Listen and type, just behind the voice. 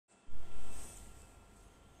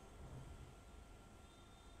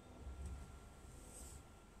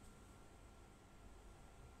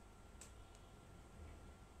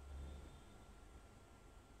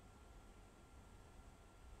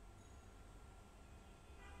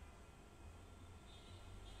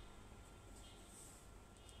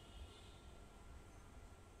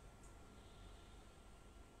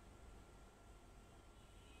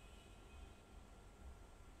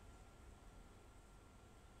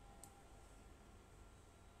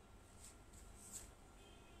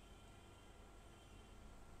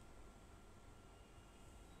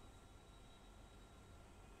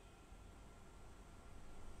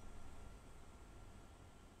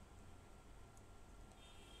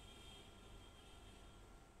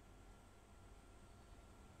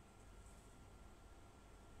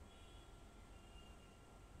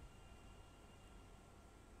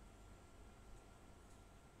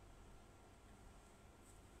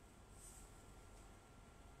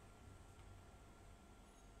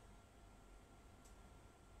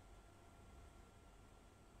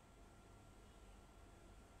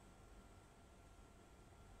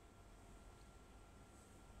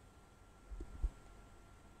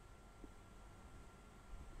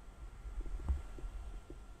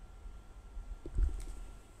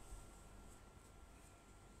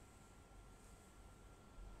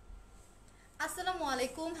আসসালামু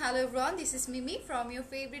আলাইকুম hello everyone this is Mimi from your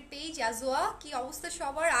favourite page Ajwa কি অবস্থা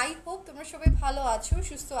সবার আই হোপ তোমরা সবাই ভালো আছো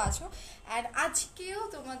সুস্থ আছো অ্যান্ড আজকেও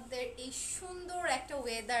তোমাদের এই সুন্দর একটা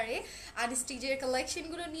ওয়েদারে আনস্টিচের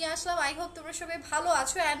কালেকশনগুলো নিয়ে আসলাম আই হোপ তোমরা সবাই ভালো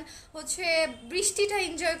আছো অ্যান্ড হচ্ছে বৃষ্টিটা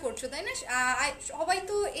এনজয় করছো তাই না সবাই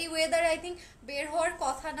তো এই ওয়েদারে আই থিঙ্ক বের হওয়ার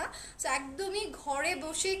কথা না সো একদমই ঘরে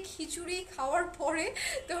বসে খিচুড়ি খাওয়ার পরে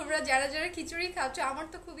তোমরা যারা যারা খিচুড়ি খাচ্ছ আমার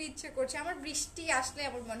তো খুবই ইচ্ছে করছে আমার বৃষ্টি আসলে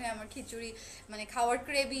আমার মনে হয় আমার খিচুড়ি মানে খাওয়ার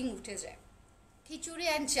ক্রেভিং উঠে যায় খিচুড়ি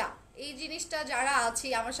অ্যান্ড চা এই জিনিসটা যারা আছে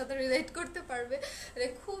আমার সাথে রিলেট করতে পারবে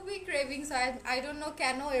খুবই ক্রেভিংস আই ডোন্ট নো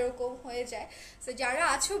কেন এরকম হয়ে যায় সো যারা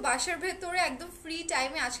আছো বাসার ভেতরে একদম ফ্রি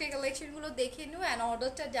টাইমে আজকে কালেকশনগুলো দেখে নিও অ্যান্ড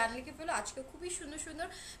অর্ডারটা ডান লিখে ফেলো আজকে খুবই সুন্দর সুন্দর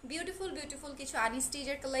বিউটিফুল কিছু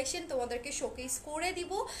আনস্টিচের কালেকশন তোমাদেরকে শোকেস করে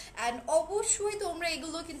দিব অ্যান্ড অবশ্যই তোমরা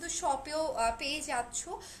এগুলো কিন্তু শপেও পেয়ে যাচ্ছ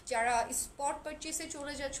যারা স্পট পারচেসে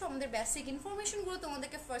চলে যাচ্ছ আমাদের বেসিক ইনফরমেশনগুলো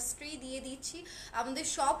তোমাদেরকে ফার্স্টেই দিয়ে দিচ্ছি আমাদের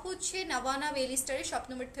শপ হচ্ছে নাভানা বেলি স্টারে shop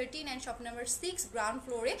number 13 and shop number 6 ground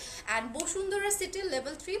floor and Bosundharacity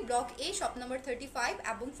level 3 block A shop number 35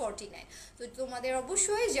 এবং 49 তো তোমাদের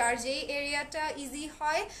অবশ্যই যার যেই এরিয়াটা ইজি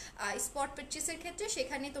হয় স্পট পারচেসের ক্ষেত্রে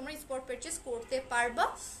সেখানে তোমরা স্পট পারচেস করতে পারবা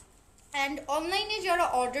অ্যান্ড অনলাইনে যারা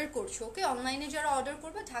অর্ডার করছো ওকে অনলাইনে যারা অর্ডার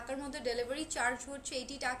করবে ঢাকার মধ্যে ডেলিভারি চার্জ হচ্ছে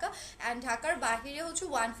 80 টাকা অ্যান্ড ঢাকার বাইরে হচ্ছে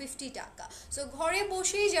 150 টাকা সো ঘরে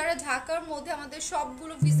বসেই যারা ঢাকার মধ্যে আমাদের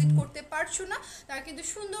সবগুলো ভিজিট করতে পারছো না তারা কিন্তু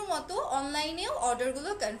সুন্দর মতো অনলাইনেও অর্ডারগুলো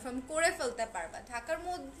কনফার্ম করে ফেলতে পারবা ঢাকার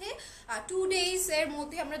মধ্যে 2 ডেজের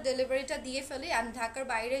মধ্যে আমরা ডেলিভারিটা দিয়ে ফেলি অ্যান্ড ঢাকার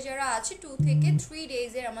বাইরে যারা আছে 2 থেকে 3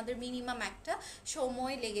 ডেজের আমাদের মিনিমাম একটা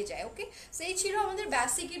সময় লেগে যায় ওকে সেই ছিল আমাদের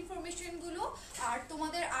বেসিক ইনফরমেশনগুলো আর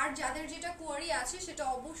তোমাদের আর যাদের যেটা কোয়ারি আছে সেটা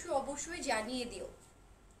অবশ্যই জানিয়ে দিও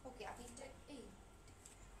ওকে আপনি এই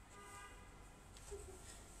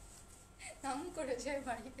নাম করে যায়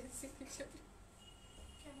বাড়ি গেছি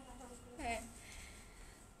হ্যাঁ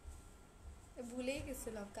ভুলেই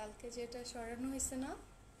গেছিলাম কালকে যেটা সরানো হয়েছে না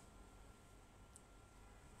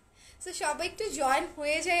সো সবাই একটু জয়েন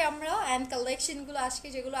হয়ে যায় আমরা অ্যান্ড কালেকশনগুলো আজকে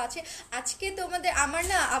যেগুলো আছে আজকে তোমাদের আমার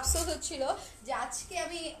না আফসোস হচ্ছিল যে আজকে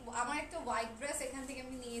আমি আমার একটা হোয়াইট ড্রেস এখান থেকে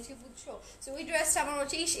আমি নিয়েছি বুঝছো সো ওই ড্রেসটা আমার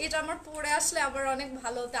হচ্ছে এটা আমার পরে আসলে আবার অনেক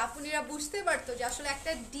ভালো হতো আপনারা বুঝতে পারতো যে আসলে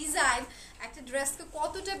একটা ডিজাইন একটা ড্রেসকে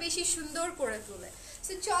কতটা বেশি সুন্দর করে তোলে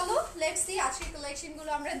সো চলো লেটস সি আজকের কালেকশনগুলো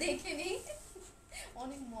আমরা দেখে নিই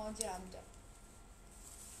অনেক মজা আমটা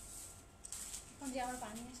এখন যে আমার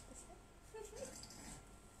পানি আসতেছে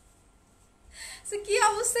কি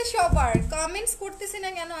অবস্থা সবার কমেন্টস করতেছি না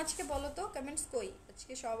কেন আজকে বলো তো কমেন্টস কই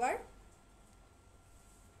আজকে সবার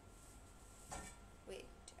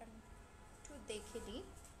ওয়েট আমি একটু দেখে দিই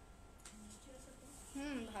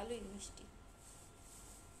ভালোই মিষ্টি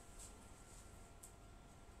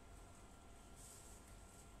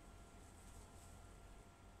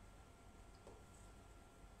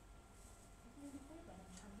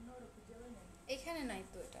এখানে নাই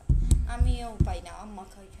তো এটা আমিও পাই না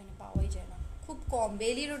আম্মাখা এখানে পাওয়াই যায় না খুব কম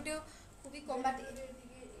বেলি রোডেও খুবই কম বাট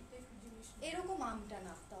এরকম আমটা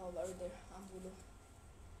না তাও আবার ওদের আমগুলো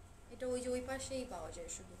এটা ওই যে ওই পাশেই পাওয়া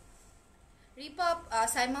যায় শুধু রিপা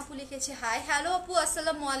সাইমা আপু লিখেছে হাই হ্যালো আপু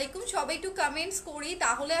আসসালামু আলাইকুম সবাই একটু কমেন্টস করি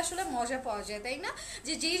তাহলে আসলে মজা পাওয়া যায় তাই না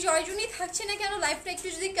যে যেই জয়জনই থাকছে না কেন লাইভটা একটু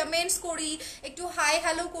যদি কমেন্টস করি একটু হাই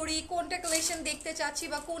হ্যালো করি কোনটা কালেকশন দেখতে চাচ্ছি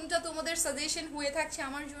বা কোনটা তোমাদের সাজেশন হয়ে থাকছে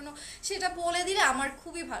আমার জন্য সেটা বলে দিলে আমার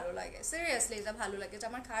খুবই ভালো লাগে সিরিয়াসলি এটা ভালো লাগে এটা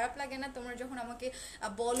আমার খারাপ লাগে না তোমরা যখন আমাকে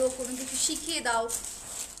বলো কোনো কিছু শিখিয়ে দাও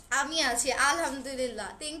আমি আছি আলহামদুলিল্লাহ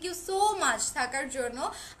থ্যাংক ইউ সো মাচ থাকার জন্য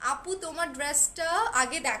আপু তোমার ড্রেসটা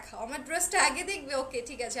আগে দেখাও আমার ড্রেসটা আগে দেখবে ওকে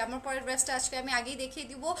ঠিক আছে আমার পরের ড্রেসটা আজকে আমি আগেই দেখিয়ে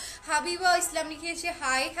দিব হাবিবা ইসলাম লিখিয়েছে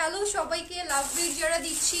হাই হ্যালো সবাইকে লাভ উইক যারা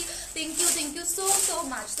দিচ্ছি থ্যাংক ইউ সো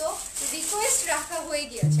মাচ তো রিকোয়েস্ট রাখা হয়ে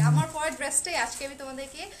গিয়েছে আমার পরের ড্রেসটাই আজকে আমি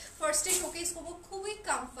তোমাদেরকে ফার্স্টে শোকেস করবো খুবই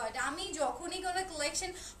কমফর্ট আমি যখনই কোনো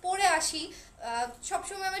কালেকশন পরে আসি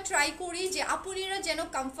সবসময় আমি ট্রাই করি যে আপুনিরা যেন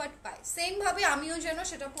কমফর্ট পায় সেমভাবে আমিও যেন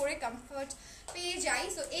সেটা পরে কমফর্ট পেয়ে যাই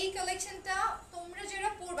সো এই কালেকশনটা তোমরা যারা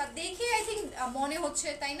পরবা দেখে আই থিঙ্ক মনে হচ্ছে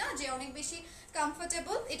তাই না যে অনেক বেশি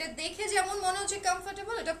কমফোর্টেবল এটা দেখে যেমন মনে হচ্ছে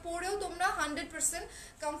কমফোর্টেবল এটা পরেও তোমরা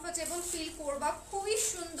 100% কমফোর্টেবল ফিল করবা খুবই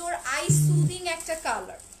সুন্দর আই সুদিং একটা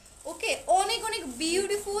কালার ওকে অনেক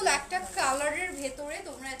বিউটিফুল একটা কালারের ভেতরে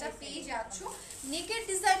তোমরা এটা পেয়ে যাচ্ছ নেকের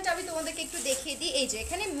ডিজাইনটা আমি তোমাদেরকে একটু দেখিয়ে দিই এই যে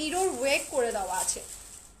এখানে মিরর ওয়ার্ক করে দেওয়া আছে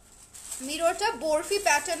মিররটা বরফি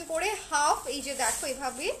প্যাটার্ন করে হাফ এই যে দেখো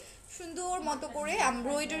এভাবে সুন্দর মতো করে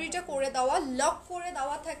এমব্রয়ডারিটা করে দেওয়া, লক করে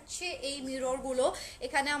দেওয়া থাকছে এই মিররগুলো।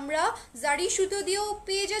 এখানে আমরা জারি সুতো দিয়েও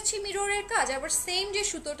পেয়ে যাচ্ছি মিররের কাজ, আবার সেম যে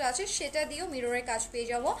সুতোটা আছে সেটা দিয়েও মিররের কাজ পেয়ে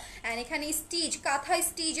যাবো। অ্যান্ড এখানে স্টিচ, কাঁথা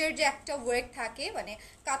স্টিচের যে একটা ওয়ার্ক থাকে, মানে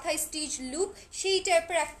কাঁথা স্টিচ লুক, সেই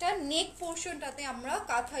টাইপের একটা নেক পোর্শনটাতে আমরা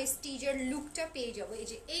কাঁথা স্টিচের লুকটা পেয়ে যাবো। এই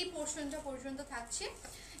যে এই পোর্শনটা পর্যন্ত থাকছে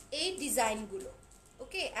এই ডিজাইনগুলো।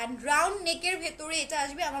 ওকে, অ্যান্ড রাউন্ড নেকের ভেতরে এটা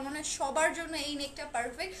আসবে। আমার মনে হয় সবার জন্য এই নেকটা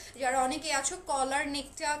পারফেক্ট, যারা অনেকে আছো কলার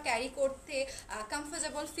নেকটা ক্যারি করতে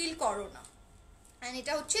কমফোর্টেবল ফিল করো না। অ্যান্ড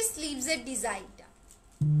এটা হচ্ছে স্লিভসের ডিজাইনটা।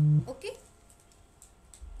 ওকে,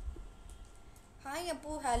 হাই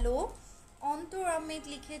আপু, হ্যালো। অন্তর আহমেদ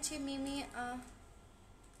লিখেছে মিমি,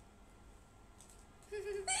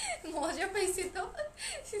 মজা পাইছি তো,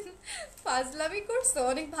 ফাজলামি করছো,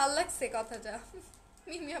 অনেক ভাল লাগছে কথাটা।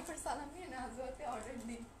 মিমি আপার সালাম নিয়ে নাজুয়াতে অর্ডার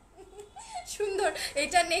দিই, সুন্দর।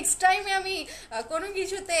 এটা নেক্সট টাইমে আমি কোনো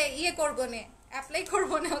কিছুতে করবো না, অ্যাপ্লাই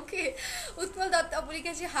করবো না। ওকে, উৎপল দত্ত আপু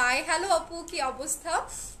লিখেছে হাই, হ্যালো আপু, কি অবস্থা?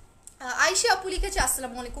 আয়শা আপু লিখেছে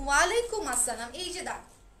আসসালামু আলাইকুম। ওয়ালাইকুম আসসালাম। এই যে দেখ,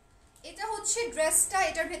 এটা হচ্ছে ড্রেসটা,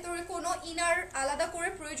 এটার ভেতরে কোনো ইনার আলাদা করে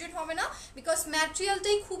প্রয়োজন হবে না, বিকজ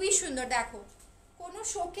ম্যাটেরিয়ালটাই খুবই সুন্দর। দেখো, কোনো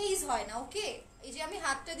শোকেস হয় না। ওকে, এই যে আমি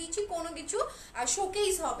হাতটা দিচ্ছি, কোনো কিছু আর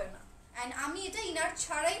শোকেস হবে না। অ্যান্ড আমি এটা ইনার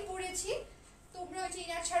ছাড়াই পরেছি, তোমরা হচ্ছে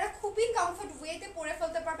ইনার ছাড়া খুবই কমফর্ট ওয়েতে পরে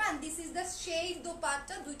ফেলতে পারবে। And this is the shade,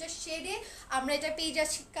 dupatta দুইটা শেডে আমরা এটা পেয়ে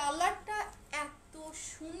যাচ্ছি। কালারটা এত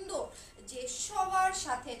সুন্দর যে সবার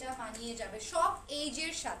সাথে এটা মানিয়ে যাবে, সব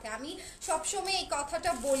এজের সাথে। আমি সবসময় এই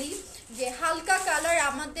কথাটা বলি যে হালকা কালার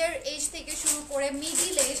আমাদের এজ থেকে শুরু করে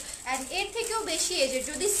মিডিল এজ অ্যান্ড এর থেকেও বেশি এজের,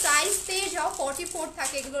 যদি সাইজ পেয়ে যাও 44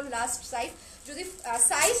 থাকে এগুলোর লাস্ট সাইজ, যদি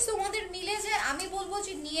সাইজ তোমাদের মিলে যায় আমি বলবো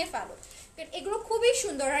যে নিয়ে ফেলো। এগুলো খুবই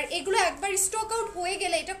সুন্দর, আর এগুলো একবার স্টক আউট হয়ে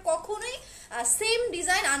গেলে এটা কখনোই সেম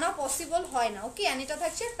ডিজাইন আনা পসিবল হয় না। ওকে, অ্যান্ড এটা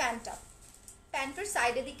থাকছে প্যান্টটা, প্যান্টের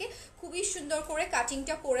সাইডের দিকে খুবই সুন্দর করে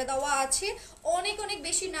কাটিংটা করে দেওয়া আছে, অনেক অনেক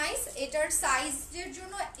বেশি নাইস। এটার সাইজের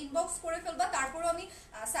জন্য ইনবক্স করে ফেলবা, তারপরও আমি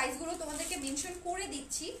সাইজগুলো তোমাদেরকে মেনশন করে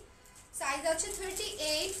দিচ্ছি। সাইজ আছে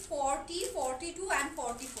 38, 40, 42 অ্যান্ড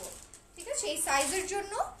 44। ঠিক আছে, এই সাইজের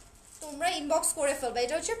জন্য তোমরা ইনবক্স করে ফেলবা।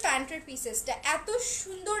 এটা হচ্ছে প্যান্টের পিসেসটা, এত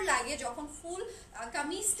সুন্দর লাগে যখন ফুল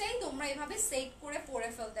কামিজটাই তোমরা এভাবে সেট করে পরে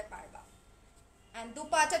ফেলতে পারবা। অ্যান্ড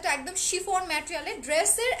দোপাট্টাটা একদম শিফন ম্যাটেরিয়ালের,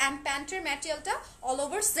 ড্রেসের অ্যান্ড প্যান্টের ম্যাটেরিয়ালটা অল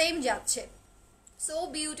ওভার সেম যাচ্ছে। সো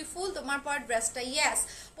বিউটিফুল তোমার পর ড্রেসটা। ইয়েস,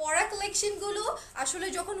 পরা কালেকশনগুলো আসলে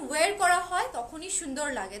যখন ওয়্যার করা হয় তখনই সুন্দর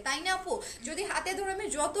লাগে, তাই না আপু? যদি হাতে ধরে আমি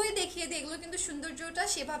যতই দেখিয়ে দিই, এগুলো কিন্তু সৌন্দর্যটা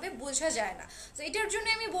সেভাবে বোঝা যায় না। তো এটার জন্য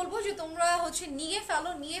আমি বলবো যে তোমরা হচ্ছে নিয়ে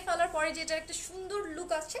ফেলো, নিয়ে ফেলার পরে যেটা একটা সুন্দর লুক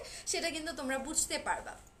আসছে সেটা কিন্তু তোমরা বুঝতে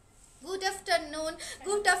পারবা।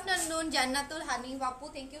 Good afternoon Jannatul honey Bapu,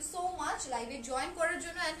 thank you so much লাইভে জয়েন করার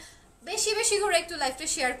জন্য। অ্যান্ড বেশি বেশি করে একটু লাইভটা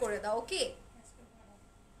শেয়ার করে দাও। ওকে,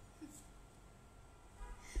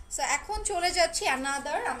 সো এখন চলে যাচ্ছি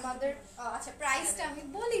আমাদের আচ্ছা, প্রাইসটা আমি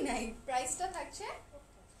বলি নাই, প্রাইসটা থাকছে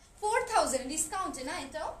 4000 ডিসকাউন্টে না,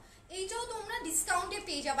 এইটাও তোমরা ডিসকাউন্টে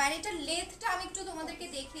পেয়ে যাবে। আর এটার লেন্থটা আমি একটু তোমাদেরকে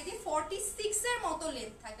দেখিয়ে দিই, 46 এর মতো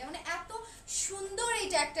লেন্থ থাকবে, মানে এত সুন্দর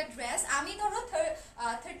এটা একটা ড্রেস। আমি ধরো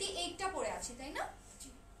 38টা পরে আছি, তাই না?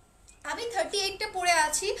 আমি 38টা পরে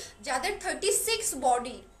আছি, যাদের 36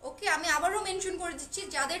 বডি, ওকে আমি আবারও মেনশন করে দিচ্ছি,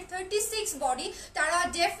 যাদের 36 বডি তারা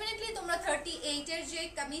ডেফিনেটলি তোমরা 38 এর যে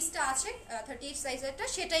কামিজটা আছে 38 সাইজেরটা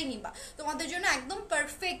সেটাই নিবা, তোমাদের জন্য একদম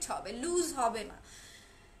পারফেক্ট হবে, লুজ হবে না।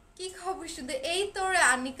 কি খবর শুধু এই তোর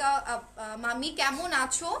আনিকা মামি, কেমন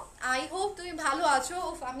আছো? আই হোপ তুমি ভালো আছো।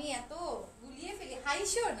 আমি এত গুলিয়ে ফেলি,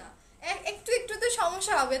 হাইশো না, একটু একটু তো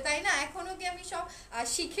সমস্যা হবে, তাই না? এখনো কি আমি সব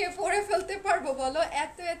শিখে পড়ে ফেলতে পারবো বলো?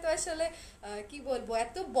 এত এত আসলে কি বলবো,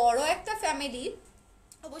 এত বড় একটা ফ্যামিলি,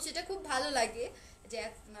 অবশ্য এটা খুব ভালো লাগে যে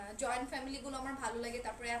জয়েন্ট ফ্যামিলিগুলো আমার ভালো লাগে।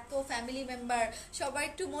 তারপরে এত ফ্যামিলি মেম্বার, সবার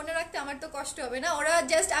একটু মনে রাখতে আমার তো কষ্ট হবে না। ওরা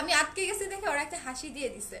জাস্ট আমি আটকে গেছি দেখে ওরা একটা হাসি দিয়ে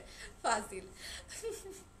দিছে, ফাজিল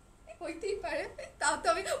হইতেই পারে, তাও তো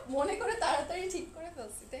আমি মনে করে তাড়াতাড়ি ঠিক করে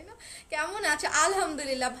ফেলছি, তাই না? কেমন আছো?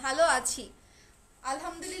 আলহামদুলিল্লাহ ভালো আছি,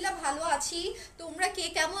 আলহামদুলিল্লাহ ভালো আছি। তোমরা কে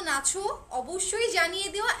কেমন আছো অবশ্যই জানিয়ে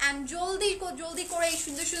দিও। অ্যান্ড জলদি করে এই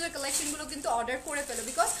সুন্দর সুন্দর কালেকশনগুলো কিন্তু অর্ডার করে ফেলো,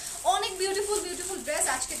 বিকজ অনেক বিউটিফুল বিউটিফুল ড্রেস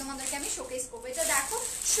আজকে তোমাদেরকে আমি শোকেস করবো। এটা দেখো,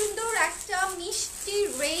 সুন্দর একটা মিষ্টি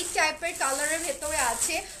রেড টাইপের কালারের ভেতরে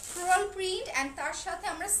আছে ফ্লোরাল প্রিন্ট, অ্যান্ড তার সাথে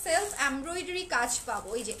আমরা সেলফ এমব্রয়ডারি কাজ পাবো।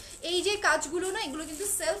 এই যে কাজগুলো না, এগুলো কিন্তু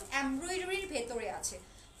সেলফ এমব্রয়ডারির ভেতরে আছে,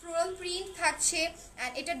 ফ্লোরাল প্রিন্ট থাকছে।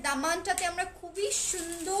 অ্যান্ড এটার দামানটাতে আমরা খুবই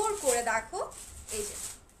সুন্দর করে দেখো এই যে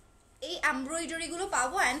এই এমব্রয়ডারিগুলো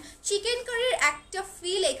পাবো। অ্যান্ড চিকেন কারির একটা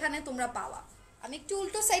ফিল এখানে তোমরা পাওয়া, আমি একটু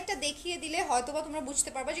উল্টো সাইডটা দেখিয়ে দিলে হয়তোবা তোমরা বুঝতে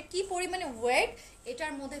পারবে যে কি পরিমাণে ওয়েট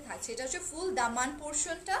এটার মধ্যে থাকছে। এটা হচ্ছে ফুল দামান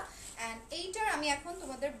পোর্শনটা। অ্যান্ড এইটার আমি এখন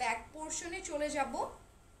তোমাদের ব্যাক পোর্শনে চলে যাব।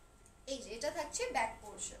 এই যে এটা থাকছে ব্যাক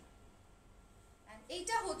পোর্শন,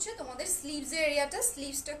 এইটা হচ্ছে তোমাদের স্লিভস এর এরিয়াটা।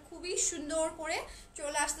 স্লিভসটা খুবই সুন্দর করে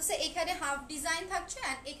চলে আসতেছে, এখানে হাফ ডিজাইন থাকছে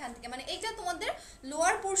অ্যান্ড এখান থেকে মানে এটা তোমাদের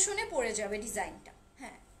লোয়ার পোর্শনে পড়ে যাবে ডিজাইনটা।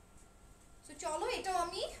 হ্যাঁ, তো চলো এটাও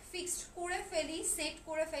আমি ফিক্সড করে ফেলি, সেট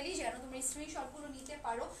করে ফেলি যেন তোমরা স্ক্রিনশটগুলো নিতে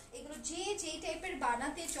পারো। এগুলো যে যেই টাইপের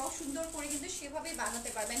বানাতে চাও সুন্দর করে কিন্তু সেভাবেই বানাতে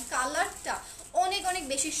পারবেন। কালারটা অনেক অনেক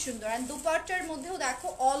বেশি সুন্দর। অ্যান্ড দুপাট্টার মধ্যেও দেখো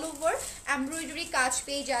অল ওভার এমব্রয়ডারি কাজ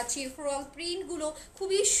পেয়ে যাচ্ছি, ফ্লোরাল প্রিন্টগুলো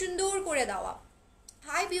খুবই সুন্দর করে দেওয়া।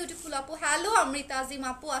 হাই বিউটিফুল আপু, হ্যালো অমৃতা আজিম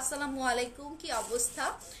আপু, আসসালামু আলাইকুম। কি অবস্থা?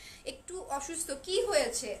 একটু অসুস্থ? কি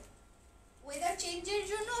হয়েছে? ওয়েদার চেঞ্জের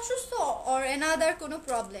জন্য অসুস্থ অর এনাদার কোনো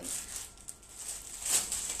প্রবলেম?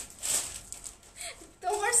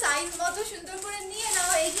 তোমার সাইজ মতো সুন্দর করে নিয়ে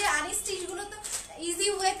নাও। এই যে আনি স্টিচগুলো তো ইজি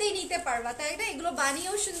ওয়েতেই নিতে পারবা, তাই না? এগুলো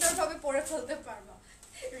বানিয়েও সুন্দরভাবে পরে ফেলতে পারবা।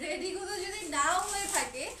 রেডিগুলো যদি নাও হয়ে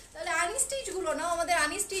থাকে তাহলে আনি স্টিচগুলো নাও। আমাদের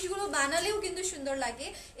আনি স্টিচগুলো বানালেও কিন্তু সুন্দর লাগে।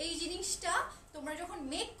 এই জিনিসটা তোমরা যখন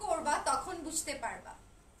মেক করবা তখন বুঝতে পারবা।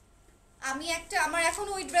 আমি আমার এখন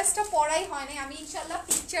ওই ড্রেসটা পরাই হয় না, আমি ইনশাল্লাহ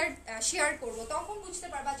পিকচার শেয়ার করব, তখন বুঝতে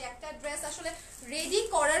পারবা যে একটা ড্রেস আসলে রেডি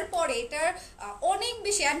করার পরে এটার অনেক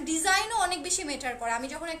বেশি আর ডিজাইনও অনেক বেশি ম্যাটার করে। আমি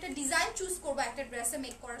যখন একটা ডিজাইন চুজ করবো একটা ড্রেসে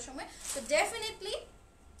মেক করার সময়, তো ডেফিনেটলি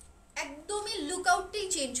একদমই লুক আউটটাই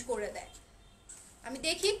চেঞ্জ করে দেয়। আমি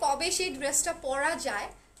দেখি কবে সেই ড্রেসটা পরা যায়,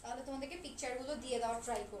 তাহলে তোমাদেরকে পিকচারগুলো দিয়ে দেওয়ার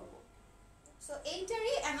ট্রাই করবো। সো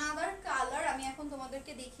এইটারই অ্যানাদার কালার আমি এখন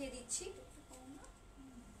তোমাদেরকে দেখিয়ে দিচ্ছি।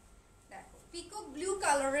 দেখো পিকক ব্লু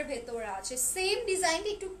কালারের ভেতরে আছে সেম ডিজাইনটা,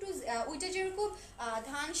 একটু একটু ওইটা যেরকম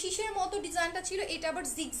ধান শীষের মতো ডিজাইনটা ছিল, এটা আবার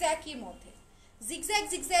জিগজ্যাগের মধ্যে,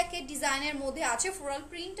 জিগজ্যাগের ডিজাইনের মধ্যে আছে। ফ্লোরাল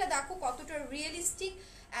প্রিন্টটা দেখো কতটা রিয়েলিস্টিক।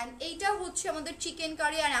 অ্যান্ড এইটা হচ্ছে আমাদের চিকেন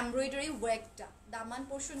কারি আর এমব্রয়ডারি ওয়ার্কটা দামান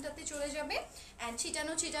পোর্শনটাতে চলে যাবে। অ্যান্ড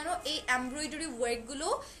ছিটানো এই এমব্রয়ডারি ওয়ার্কগুলো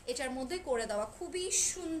এটার মধ্যে করে দেওয়া, খুবই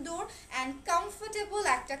সুন্দর অ্যান্ড কমফোর্টেবল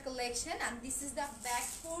একটা collection. And this is the back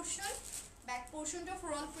portion. Back পোর্শনটা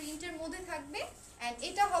ফ্লোরাল প্রিন্টের মধ্যে থাকবে। অ্যান্ড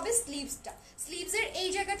এটা হবে স্লিভসটা। স্লিভসের এই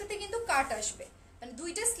জায়গাটাতে কিন্তু কাট আসবে, মানে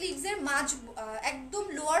দুইটা স্লিভসের মাঝ একদম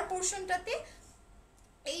লোয়ার পোর্শনটাতে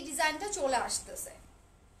এই ডিজাইনটা চলে আসতেছে।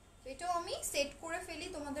 এটাও আমি সেট করে ফেলি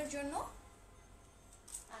তোমাদের জন্য।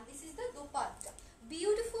 and this is the dupatta,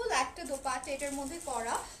 beautiful একটা দোপাট্টা এটার মধ্যে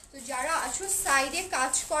করা। তো যারা আছো সাইডে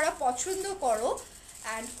কাজ করা পছন্দ করো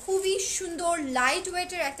অ্যান্ড খুবই সুন্দর লাইট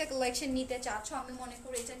ওয়েটের একটা কালেকশন নিতে চাচ্ছ, আমি মনে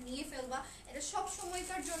করি এটা নিয়ে ফেলবা। এটা সব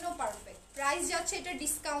সময়কার জন্য পারফেক্ট। প্রাইস যাচ্ছে এটা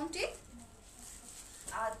ডিসকাউন্টে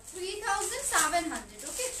 3700।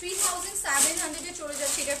 ওকে, 3700 চলে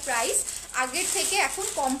যাচ্ছে এটার প্রাইস। আগের থেকে এখন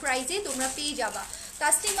কম প্রাইসে তোমরা পেয়ে যাবা।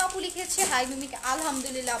 তাসলিম আপু লিখেছে হাই মিমিকে,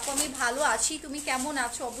 আলহামদুলিল্লাহ আপু আমি ভালো আছি, তুমি কেমন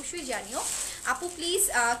আছো অবশ্যই জানিও আপু প্লিজ।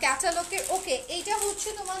 ক্যাটালগের ওকে, এইটা হচ্ছে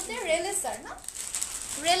তোমাদের রেলেসার না,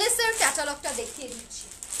 রেলেসার ক্যাটালগটা দেখিয়ে দিচ্ছি।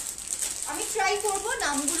 আমি ট্রাই করব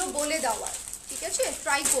নামগুলো বলে দেওয়ার, ঠিক আছে?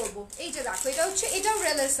 ট্রাই করব। এই যে দেখো এটা হচ্ছে, এটাও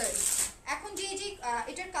রেলেসার। এখন যে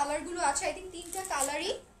এটার কালারগুলো আছে, আই থিঙ্ক 3টা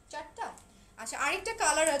কালারই, 4টা, আচ্ছা আরেকটা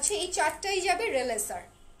কালার আছে, এই 4টাই যাবে রেলেসার।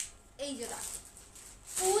 এই যে দেখো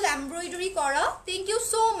ফুল এমব্রয়ডারি করা। Thank you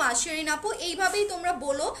so much Sherin আপু, এইভাবেই তোমরা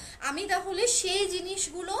বলো, আমি তাহলে সেই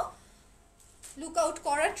জিনিসগুলো লুক আউট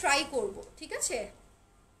করার ট্রাই করব, ঠিক আছে?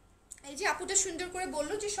 এই যে আপুটা সুন্দর করে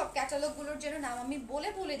বললো যে সব ক্যাটালগুলোর যেন নাম আমি বলে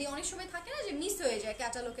দিই। অনেক সময় থাকে না যে মিস হয়ে যায়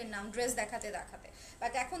ক্যাটালগের নাম ড্রেস দেখাতে,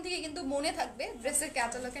 বাট এখন থেকে কিন্তু মনে থাকবে ড্রেসের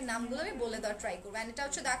ক্যাটালগের নামগুলো আমি বলে দেওয়ার ট্রাই করবো। অ্যান্ড এটা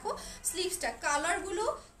হচ্ছে দেখো স্লিভসটা, কালারগুলো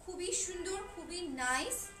খুবই সুন্দর, খুবই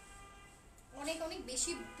নাইস, অনেক অনেক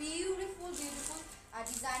বেশি বিউটিফুল আর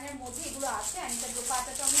ডিজাইনের মধ্যে এগুলো আছে। অ্যান্ড এটা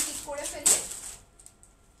দোপাট্টাটা আমি ঠিক করে ফেলি।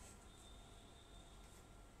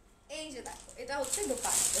 এই যে দেখো এটা হচ্ছে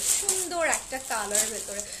দোপাট্টা, সুন্দর একটা কালার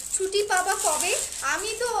ভেতরে। ছুটি পাবা কবে?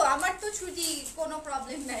 আমার তো ছুটি কোনো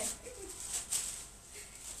প্রবলেম নাই,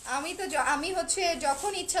 আমি হচ্ছে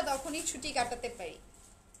যখন ইচ্ছা তখনই ছুটি কাটাতে পারি,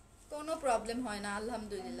 কোনো প্রবলেম হয় না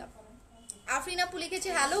আলহামদুলিল্লাহ। আফরিন আপু লিখেছে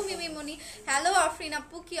হ্যালো মিমিমণি, হ্যালো আফরিন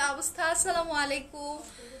আপু কি অবস্থা, আসসালামু আলাইকুম।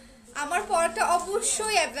 আমার পড়াটা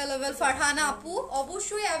অবশ্যই অ্যাভেলেবেল ফারহানা আপু,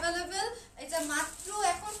 অবশ্যই অ্যাভেলেবেল। এটা মাত্র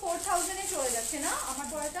এখন 4000-এ চলে যাচ্ছে না আমার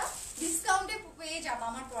পড়াটা, ডিসকাউন্টে পেয়ে যাবো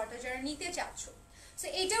আমার পড়াটা যারা নিতে চাচ্ছ। সো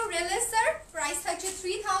এটাও রেলেসার, প্রাইস থাকছে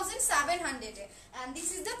 3700-এ। And this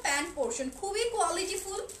is the pant portion, খুবই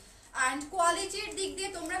কোয়ালিটিফুল। অ্যান্ড কোয়ালিটির দিক দিয়ে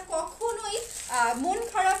তোমরা কখনোই মন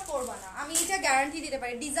খারাপ করবা না, আমি এটা গ্যারান্টি দিতে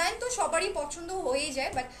পারি। ডিজাইন তো সবারই পছন্দ হয়েই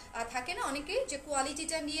যায়, বাট থাকে না অনেকেই যে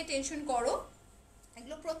কোয়ালিটিটা নিয়ে টেনশন করো,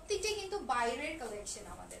 এগুলো প্রত্যেকটাই কিন্তু বাইরের কালেকশন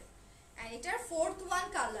আমাদের। অ্যান্ড এটার 4th 1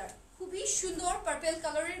 কালার, খুবই সুন্দর পার্পল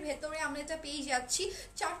কালারের ভেতরে আমরা এটা পেয়ে যাচ্ছি।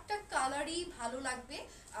 চারটা কালারই ভালো লাগবে,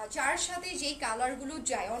 যার সাথে যেই কালারগুলো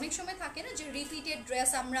যায়। অনেক সময় থাকে না যে রিপিটেড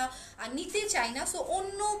ড্রেস আমরা নিতে চাই না, সো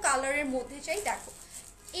অন্য কালারের মধ্যে চাই। দেখো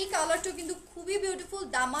এই কালারটা কিন্তু খুবই বিউটিফুল।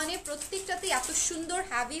 দামানে প্রত্যেকটাতে এত সুন্দর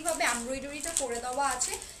হ্যাভি ভাবে এমব্রয়ডারিটা করে দেওয়া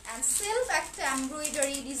আছে, অ্যান্ড সেলফ একটা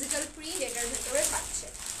এমব্রয়ডারি ডিজিটাল প্রিন্ট এটার ভিতরে থাকছে।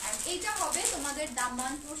 অ্যান্ড এটা হবে তোমাদের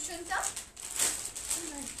দামান পোর্শনটা,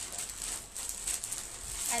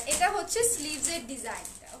 আর এটা হচ্ছে স্লিভস এর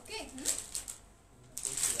ডিজাইনটা। ওকে,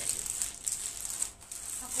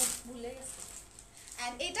 ভুলে গেছে।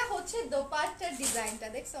 এন্ড এটা হচ্ছে দোপাট্টার ডিজাইনটা,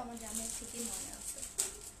 দেখছো আমার জামা ঠিকই মনে আছে।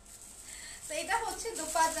 তো এটা হচ্ছে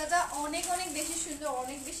দোপাট্টাটা অনেক অনেক বেশি সুন্দর,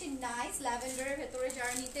 অনেক বেশি নাইস। ল্যাভেন্ডারের ভেতরে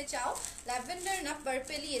যারা নিতে চাও, ল্যাভেন্ডার না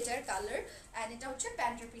পার্পলি এটার কালার। এন্ড এটা হচ্ছে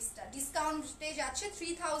প্যান্টের পিসটা, ডিসকাউন্টে যাচ্ছে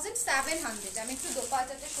 3700। আমি একটু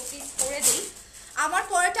দোপাট্টাটা শোকেস করে দিই। আমার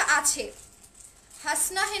পরাটা আছে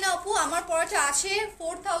হাসনা হেনা আপু, আমার পরাটা আছে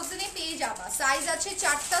 4000 এ পেয়ে যাবা। সাইজ আছে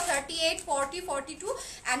 4টা, 38, 40, 42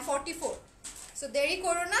 এন্ড 44। সো দেরি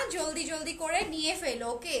করো না, জলদি জলদি করে নিয়ে ফেলো।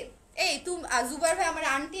 ওকে, এই তুমি জুবার ভাই আমার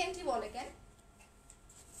আন্টি আন্টি বলে কেন?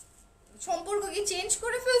 সম্পর্ক কি চেঞ্জ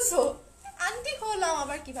করে ফেলছো? আন্টি হলাম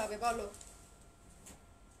আবার কিভাবে বলো?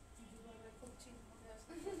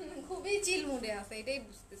 খুবই চিল মুডে আছে, এটাই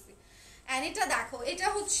বুঝতেছি। এন্ড এটা দেখো, এটা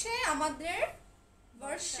হচ্ছে আমাদের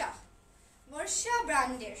বর্ষা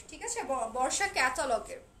ব্র্যান্ডের, ঠিক আছে, বর্ষা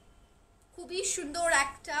ক্যাটালগের। খুবই সুন্দর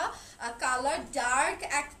একটা কালার, ডার্ক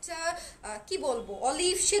একটা কি বলবো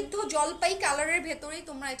অলিভ সিদ্ধ জলপাই কালারের ভেতরেই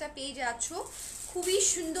তোমরা এটা পেয়ে যাচ্ছ। খুবই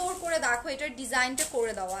সুন্দর করে দেখো এটার ডিজাইনটা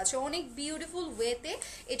করে দেওয়া আছে, অনেক বিউটিফুল ওয়েতে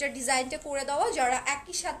এটার ডিজাইনটা করে দেওয়া। যারা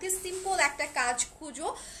একই সাথে সিম্পল একটা কাজ খুঁজো,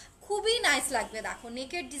 খুবই নাইস লাগবে। দেখো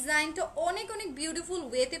নেকের ডিজাইনটা অনেক অনেক বিউটিফুল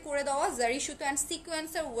ওয়েতে করে দেওয়া, জারি সুতো অ্যান্ড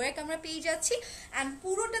সিকোয়েন্সের ওয়ার্ক আমরা পেয়ে যাচ্ছি। অ্যান্ড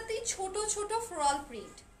পুরোটাতেই ছোট ছোট ফ্লোরাল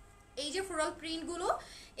প্রিন্ট। এই যে ফ্লোরাল প্রিন্টগুলো,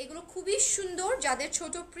 এগুলো খুবই সুন্দর। যাদের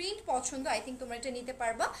ছোট প্রিন্ট পছন্দ, আই থিঙ্ক তোমরা এটা নিতে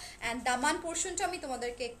পারবা। অ্যান্ড দামান পোর্শনটা আমি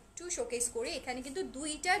তোমাদেরকে একটু শোকেস করি। এখানে কিন্তু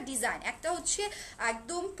দুইটা ডিজাইন, একটা হচ্ছে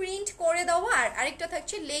একদম প্রিন্ট করে দেওয়া, আর আরেকটা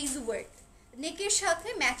থাকছে লেজ ওয়ার্ক। নেকের সাথে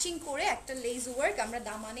ম্যাচিং করে একটা লেজ ওয়ার্ক আমরা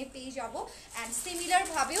দামানে পেয়ে যাব। অ্যান্ড সিমিলার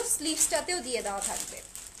ভাবেও স্লিভসটাতেও দিয়ে দেওয়া থাকবে।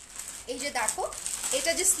 এই যে দেখো,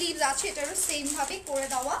 এটা যে স্লিভস আছে এটারও সেম ভাবে করে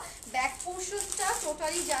দেওয়া। ব্যাক পোর্শনটা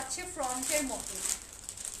টোটালি যাচ্ছে ফ্রন্টের মতো।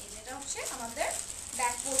 এই যেটা হচ্ছে আমাদের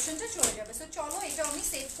ব্যাক পোর্শনটা চলে যাবে। সো চলো এটা আমি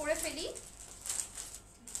সেট করে ফেলি।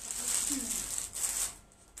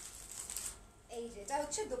 এই যেটা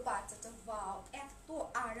হচ্ছে দোপাট্টাটা, ওয়াও এত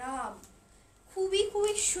আরাম, খুবই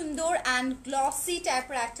খুবই সুন্দর অ্যান্ড গ্লসি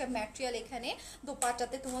টাইপের একটা ম্যাটেরিয়াল এখানে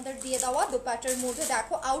দোপাট্টাতে তোমাদের দিয়ে দেওয়া। দোপাট্টার মধ্যে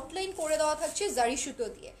দেখো আউটলাইন করে দেওয়া থাকছে জারি সুতো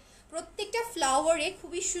দিয়ে। প্রত্যেকটা ফ্লাওয়ারে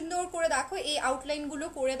খুবই সুন্দর করে দেখো এই আউটলাইনগুলো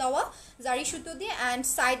করে দেওয়া জারি সুতো দিয়ে। অ্যান্ড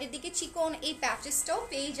সাইডের দিকে চিকন এই প্যাচেসটাও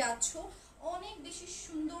পেয়ে যাচ্ছ, অনেক বেশি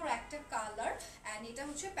সুন্দর একটা কালার। অ্যান্ড এটা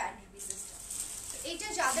হচ্ছে প্যান্টের পিসেসটা। এটা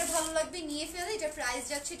যাদের ভালো লাগবে নিয়ে ফেলে। এটা প্রাইস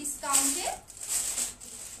যাচ্ছে ডিসকাউন্টে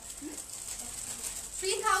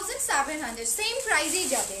 3700, সেম প্রাইসেই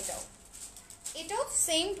যাবে। এটাও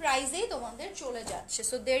সেম প্রাইসেই তোমাদের চলে যাচ্ছে।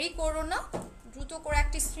 সো দেরি করো না, দ্রুত করে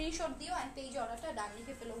একটা স্ক্রিনশট দিও অ্যান্ড পেজ অর্ডারটা ডান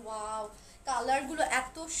লিখে ফেলো। ওয়াও, কালারগুলো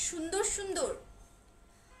এত সুন্দর সুন্দর।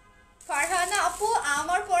 ফারহানা আপু,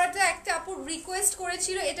 আমার পড়াটা একটা আপু রিকোয়েস্ট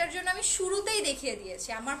করেছিল, এটার জন্য আমি শুরুতেই দেখিয়ে দিয়েছি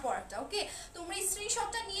আমার পড়াটা। ওকে, তোমরা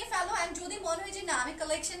স্ক্রিনশটটা নিয়ে ফেলো। অ্যান্ড যদি মনে হয় যে না আমি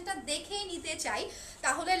কালেকশনটা দেখেই নিতে চাই,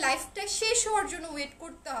 তাহলে লাইফটা শেষ হওয়ার জন্য ওয়েট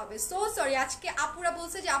করতে হবে। সো সরি, আজকে আপুরা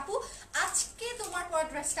বলছে যে আপু আজকে তোমার পড়া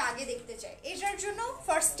ড্রেসটা আগে দেখতে চাই, এটার জন্য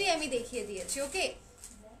ফার্স্টে আমি দেখিয়ে দিয়েছি। ওকে,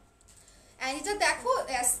 এন্ড এটা দেখো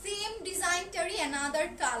সেম ডিজাইনটারই অ্যানাদার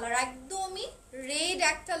কালার, একদমই রেড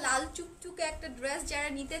একটা লাল চুকচুকে একটা ড্রেস যারা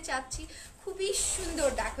নিতে চাচ্ছি, খুবই সুন্দর।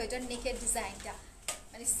 দেখো এটার নেকের ডিজাইনটা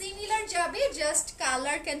মানে সিমিলার যাবে, জাস্ট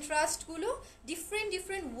কালার কন্ট্রাস্ট গুলো ডিফারেন্ট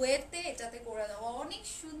ডিফারেন্ট ওয়েতে এটাতে করে দেওয়া। অনেক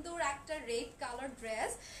সুন্দর একটা রেড কালার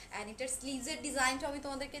ড্রেস। অ্যান্ড এটার স্লিভসের ডিজাইনটা আমি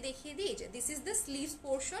তোমাদেরকে দেখিয়ে দিই। যে this is the sleeves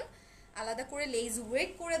portion, আলাদা করে লেজ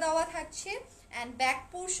ওয়ার্ক করে দেওয়া থাকছে। অ্যান্ড ব্যাক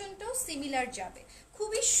পোর্শনটাও সিমিলার যাবে।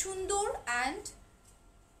 খুবই সুন্দর অ্যান্ড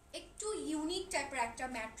একটু ইউনিক টাইপের একটা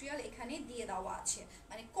ম্যাটেরিয়াল এখানে দিয়ে দেওয়া আছে,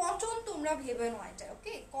 মানে কটন তোমরা ভেবে নাও এটা।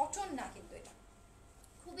 ওকে, কটন না কিন্তু এটা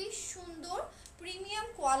খুবই সুন্দর প্রিমিয়াম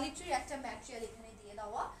কোয়ালিটির একটা ম্যাটেরিয়াল এখানে দিয়ে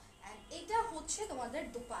দেওয়া। অ্যান্ড এটা হচ্ছে তোমাদের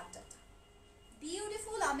দোপাট্টাটা,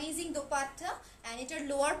 বিউটিফুল অ্যামেজিং দোপাট্টা। অ্যান্ড এটার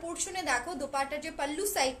লোয়ার পোর্শনে দেখো দোপাট্টার যে পাল্লু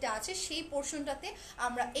সাইডটা আছে সেই পোর্শনটাতে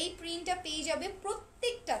আমরা এই প্রিন্টটা পেয়ে যাবে।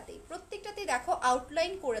 প্রত্যেকটাতেই দেখো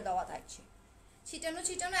আউটলাইন করে দেওয়া থাকছে, ছিটানো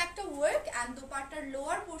ছিটানো একটা ওয়ার্ক। অ্যান্ড দোপাট্টার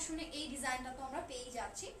লোয়ার পোর্শনে এই ডিজাইনটা তো আমরা পেয়ে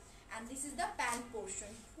যাচ্ছি। And this is the pant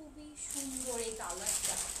portion, খুবই সুন্দর এই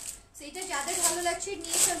কালারটা। এটা যাদের ভালো লাগছে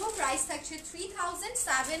নিয়ে ফেলবো, প্রাইস থাকছে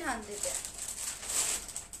 3700 এ।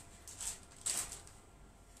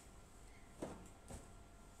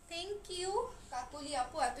 থ্যাংক ইউ কাকলি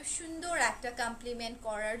আপু এত সুন্দর একটা কমপ্লিমেন্ট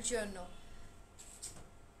করার জন্য।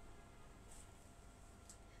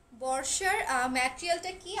 বর্ষার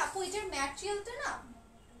ম্যাটেরিয়ালটা কি আপু? এটার ম্যাটেরিয়ালটা না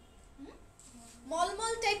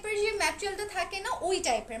মলমল টাইপের যে ম্যাটেরিয়ালটা থাকে না ওই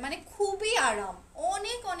টাইপের, মানে খুবই আরাম,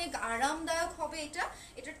 অনেক অনেক আরামদায়ক হবে এটা।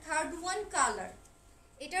 এটার থার্ড ওয়ান কালার,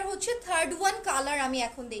 এটার হচ্ছে থার্ড ওয়ান কালার আমি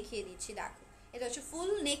এখন দেখিয়ে দিচ্ছি। দেখো এটা হচ্ছে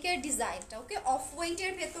ফুল নেকের ডিজাইনটা, ওকে অফ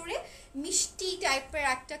হোয়াইটের ভেতরে মিষ্টি টাইপের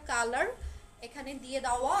একটা কালার এখানে দিয়ে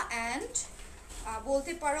দেওয়া, অ্যান্ড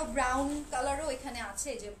বলতে পারো ব্রাউন কালারও এখানে আছে,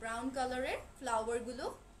 যে ব্রাউন কালারের ফ্লাওয়ারগুলো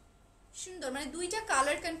সুন্দর, মানে দুইটা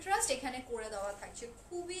কালার কন্ট্রাস্ট এখানে করে দেওয়া থাকছে,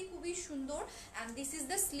 খুবই খুবই সুন্দর। And this is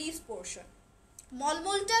the sleeves portion.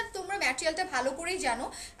 মলমলটা তোমরা ম্যাটেরিয়ালটা ভালো করেই জানো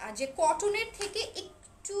যে কটনের থেকে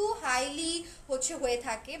একটু হাইলি হচ্ছে হয়ে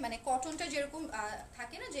থাকে, মানে কটনটা যেরকম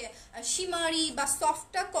থাকে না যে শিমারি বা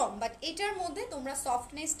সফটটা কম, বাট এটার মধ্যে তোমরা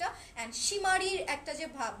সফটনেসটা অ্যান্ড শিমারির একটা যে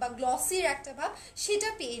ভাব বা গ্লসির একটা ভাব সেটা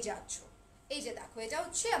পেয়ে যাচ্ছ। এই যে দেখো এটা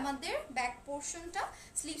হচ্ছে আমাদের ব্যাক পোর্শনটা।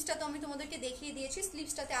 স্লিভসটা তো আমি তোমাদেরকে দেখিয়ে দিয়েছি,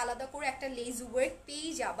 স্লিভসটাতে আলাদা করে একটা লেস ওয়ার্ক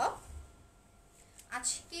পেয়ে যাবা।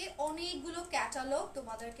 আজকে অনেকগুলো ক্যাটালগ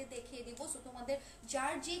তোমাদেরকে দেখিয়ে দিব, সো তোমাদের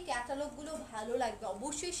যার যে ক্যাটালগুলো ভালো লাগবে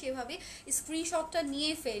অবশ্যই সেভাবে স্ক্রিনশটটা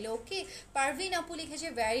নিয়ে ফেলো। ওকে, পারভিন আপু লিখেছে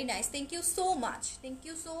very nice, thank you so much, thank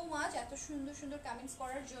you so much এত সুন্দর সুন্দর কমেন্টস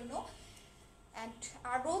করার জন্য। অ্যান্ড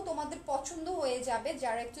আরও তোমাদের পছন্দ হয়ে যাবে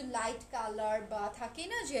যারা একটু লাইট কালার বা থাকে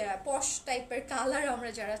না যে পশ টাইপের কালার আমরা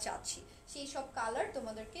যারা চাচ্ছি, সেই সব কালার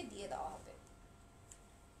তোমাদেরকে দিয়ে দেওয়া হবে।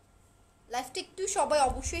 লাইফটা একটু সবাই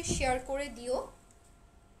অবশ্যই শেয়ার করে দিও।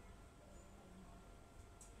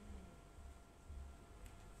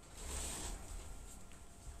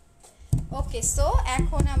 ওকে, সো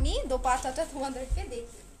এখন আমি দোপাট্টাটা তোমাদেরকে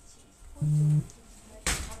দেখিয়ে দিচ্ছি।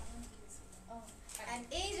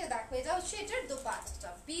 এই যে দেখো এটা হচ্ছে এটার দোপাট্টাটা,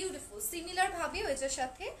 বিউটিফুল সিমিলার ভাবেও এটার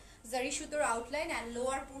সাথে জারি সুতোর আউটলাইন অ্যান্ড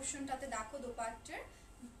লোয়ার পোর্শনটাতে দেখো দোপাট্টার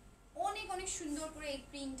অনেক অনেক সুন্দর করে এই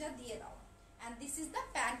প্রিন্টটা দিয়ে দাও। And this is the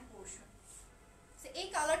pant portion. এই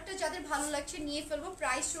কালারটা যাদের ভালো লাগছে নিয়ে ফেলবো,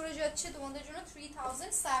 প্রাইস চলে যাচ্ছে তোমাদের জন্য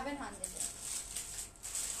 3700 এ।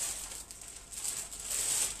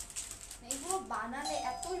 এগুলো বানালে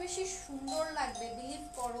এত বেশি সুন্দর লাগবে, বিলিভ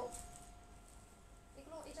করো।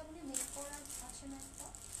 এগুলো এটা বলি মেক করা আছে না একটা,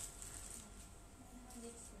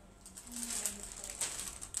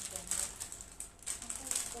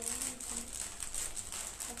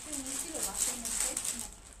 নিয়েছিল বাসের মধ্যে,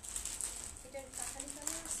 এটার কাঁঠালি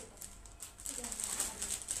কালার আছে।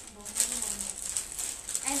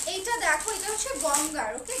 এইটা দেখো এটা হচ্ছে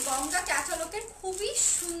গঙ্গার, ওকে গঙ্গা ক্যাটালগের খুবই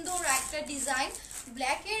সুন্দর একটা ডিজাইন,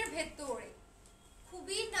 ব্ল্যাকের ভেতরে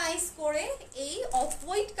খুবই নাইস করে এই অফ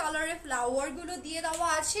হোয়াইট কালারের ফ্লাওয়ার গুলো দিয়ে দেওয়া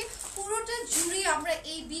আছে। পুরোটা জুড়ে আমরা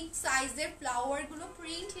এই বিগ সাইজের ফ্লাওয়ার গুলো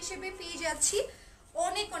প্রিন্ট হিসেবে পেয়ে যাচ্ছি,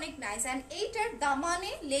 অনেক অনেক নাইস। অ্যান্ড এইটার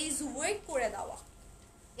দামানে লেস ওয়ার্ক করে দেওয়া,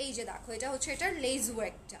 এই যে দেখো এটা হচ্ছে এটার লেস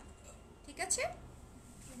ওয়ার্কটা, ঠিক আছে।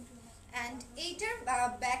 অ্যান্ড এইটার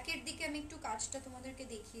ব্যাকের দিকে আমি একটু কাজটা তোমাদেরকে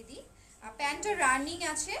দেখিয়ে দিই। প্যান্টটা রানিং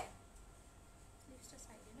আছে,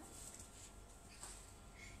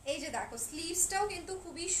 এই যে দেখো স্লিভসটাও কিন্তু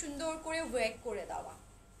খুবই সুন্দর করে ওয়ার্ক করে দেওয়া।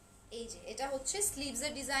 এই যে এটা হচ্ছে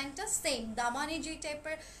স্লিভসের ডিজাইনটা সেম, দামানে যে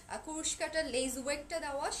টাইপের কুরুশকাটার লেস ওয়ার্কটা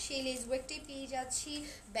দেওয়া সেই লেস ওয়ার্কটাই পেয়ে যাচ্ছি।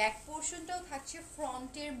 ব্যাক পোর্শনটাও থাকছে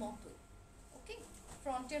ফ্রন্টের মতোই, ওকে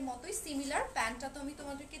ফ্রন্টের মতোই সিমিলার। প্যান্টটা তো আমি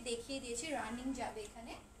তোমাদেরকে দেখিয়ে দিয়েছি, রানিং যাবে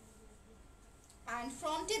এখানে। অ্যান্ড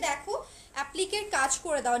ফ্রন্টে দেখো অ্যাপ্লিকের কাজ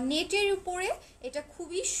করে দেওয়া, নেটের উপরে এটা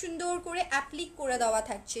খুবই সুন্দর করে অ্যাপ্লিক করে দেওয়া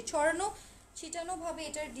থাকছে, ছড়ানো ছিটানো ভাবে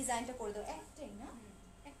এটার ডিজাইনটা করে দেওয়া, একটাই না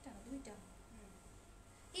একটা না দুইটা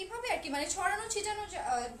এইভাবে আর কি, মানে ছড়ানো ছিটানো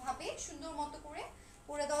ভাবে সুন্দর মতো করে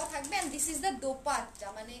করে দেওয়া থাকবে। And this is the dupatta,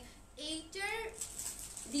 মানে এইটার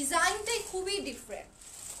ডিজাইনটাই খুবই ডিফারেন্ট,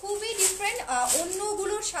 খুবই ডিফারেন্ট,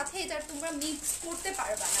 অন্যগুলোর সাথে এটার তোমরা মিক্স করতে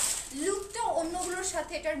পারবে না, লুকটা অন্যগুলোর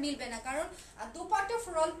সাথে এটার মিলবে না, কারণ দোপাট্টা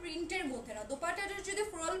ফ্লোরাল প্রিন্টের মধ্যে না। দোপাট্টাটা যদি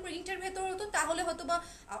ফ্লোরাল প্রিন্টের ভেতর হতো তাহলে হয়তো বা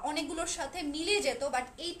অনেকগুলোর সাথে মিলে যেত, বাট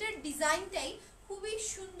এইটার ডিজাইনটাই খুবই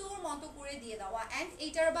সুন্দর মতো করে দিয়ে দেওয়া। অ্যান্ড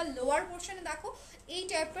এইটার আবার লোয়ার পোর্শনে দেখো এই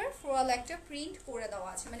টাইপের ফ্লোরাল একটা প্রিন্ট করে দেওয়া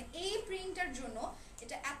আছে, মানে এই প্রিন্টার জন্য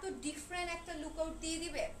এটা এত ডিফারেন্ট একটা লুক আউট দিয়ে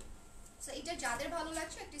দিবে। সো এটা যাদের ভালো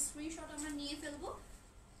লাগছে একটা স্ক্রিনশট আমরা নিয়ে ফেলবো,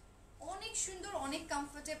 অনেক সুন্দর অনেক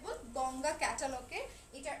কমফোর্টেবল গঙ্গা ক্যাটালগের।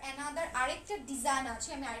 এটার অ্যানাদার আরেকটা ডিজাইন আছে,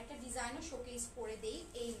 আমি আরেকটা ডিজাইনও শোকেস করে দেই।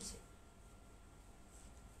 এই যে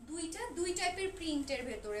দুই টাইপের প্রিন্টের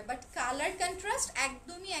ভেতরে, বাট কালার কন্ট্রাস্ট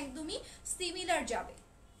একদমই একদমই সিমিলার যাবে।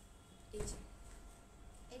 এই যে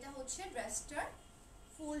এটা হচ্ছে ড্রেসটার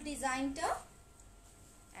ফুল ডিজাইনটা।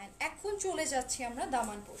 এন্ড এখন চলে যাচ্ছি আমরা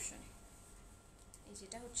দামান পোরশনে। এই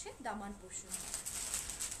যেটা হচ্ছে দামান পোরশন,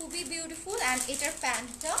 খুবই বিউটিফুল। এন্ড এটার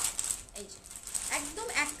প্যান্টটা এই যে একদম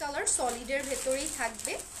এক কালার সলিডের ভেতরেই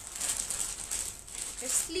থাকবে।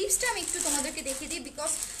 স্লিভসটা আমি একটু তোমাদেরকে দেখিয়ে দিই,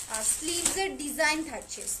 বিকজ স্লিভসের ডিজাইন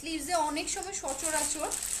থাকছে। স্লিভসে অনেক সময় সচরাচর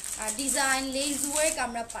ডিজাইন লেস ওয়ার্ক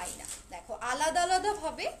আমরা পাই না। দেখো আলাদা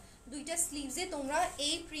আলাদাভাবে দুইটা স্লিভসে তোমরা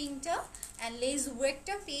এই প্রিন্টটা অ্যান্ড লেস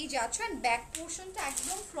ওয়ার্কটা পেয়ে যাচ্ছ। অ্যান্ড ব্যাক পোর্শনটা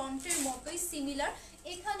একদম ফ্রন্টের মতোই সিমিলার।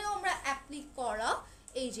 এখানেও আমরা অ্যাপ্লিক করা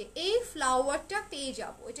এই যে এই ফ্লাওয়ারটা পেয়ে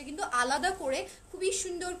যাব। এটা কিন্তু আলাদা করে খুবই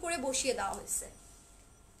সুন্দর করে বসিয়ে দেওয়া হয়েছে,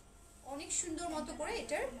 অনেক সুন্দর মতো করে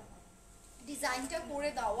এটার ডিজাইনটা করে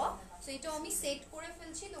দেওয়া। সো এটা আমি সেট করে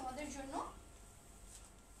ফেলছি তোমাদের জন্য।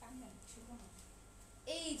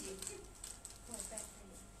 এই যে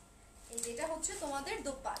এটা হচ্ছে তোমাদের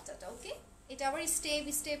দোপাট্টাটা। ওকে, এটা আবার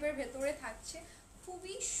স্টেপের ভেতরে থাকছে,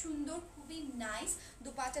 খুবই সুন্দর, খুবই নাইস।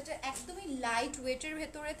 দোপাট্টাটা একদমই লাইট ওয়েটের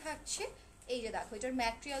ভেতরে থাকছে। এই যে দেখো এটার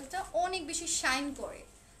ম্যাটেরিয়ালটা অনেক বেশি শাইন করে,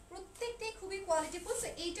 প্রত্যেকটাই খুবই কোয়ালিটিফুল।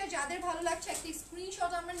 এইটা যাদের ভালো লাগছে একটা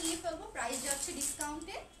স্ক্রিনশট আমরা নিয়ে ফেলবো। প্রাইস যাচ্ছে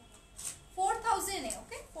ডিসকাউন্টে 4000 এ।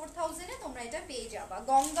 ওকে, 4000 এ তোমরা এটা পেয়ে যাবা।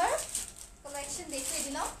 গঙ্গার কালেকশন দেখিয়ে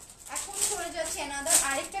দিলাম। এখন চলে যাচ্ছে অ্যানাদার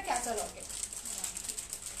আরেকটা ক্যাটালগে,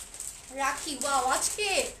 রাখি। ওয়াও, আজকে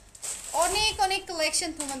অনেক অনেক কালেকশন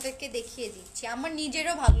তোমাদেরকে দেখিয়ে দিচ্ছি। আমার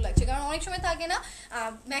নিজেরও ভালো লাগছে, কারণ অনেক সময় থাকে না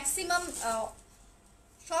ম্যাক্সিমাম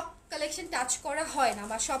সব কালেকশন টাচ করা হয় না,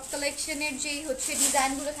 বা সব কালেকশনের যেই হচ্ছে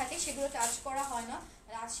ডিজাইনগুলো থাকে সেগুলো টাচ করা হয় না।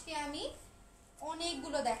 আর আজকে আমি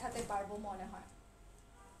অনেকগুলো দেখাতে পারবো মনে হয়।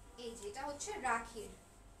 এই যে এটা হচ্ছে রাখির,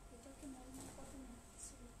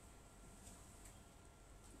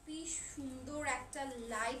 খুবই সুন্দর একটা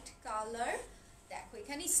লাইট কালার। দেখো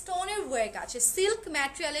এখানে স্টোনের ওয়ার্ক আছে, সিল্ক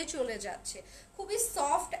ম্যাটেরিয়ালে চলে যাচ্ছে, খুবই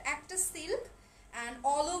সফট একটা সিল্ক। অ্যান্ড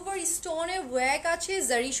অল ওভার স্টোনের ওয়ার্ক আছে,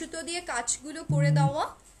 জারি সুতো দিয়ে কাজগুলো করে দেওয়া।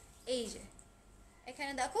 এই যে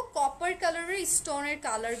এখানে দেখো কপার কালারের স্টোনের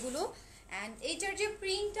কালারগুলো। অ্যান্ড এইটার যে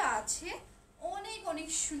প্রিন্টটা আছে অনেক অনেক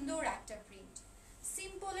সুন্দর একটা প্রিন্ট,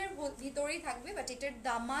 সিম্পলের ভিতরেই থাকবে, বাট এটার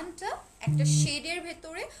দামানটা একটা শেডের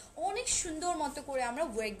ভেতরে অনেক সুন্দর মতো করে আমরা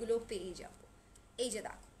ওয়ার্কগুলো পেয়ে যাব। এই যে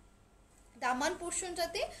দেখো দামান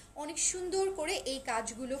পোর্শনটাতে অনেক সুন্দর করে এই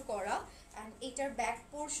কাজগুলো করা। অ্যান্ড এটার ব্যাক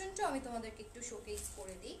পোর্শনটা আমি তোমাদেরকে একটু শোকেস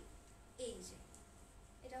করে দিই। এই যে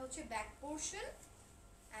এটা হচ্ছে ব্যাক পোর্শন,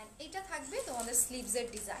 অ্যান্ড এটা থাকবে তোমাদের স্লিভসের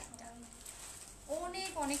ডিজাইনটা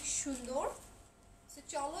অনেক অনেক সুন্দর।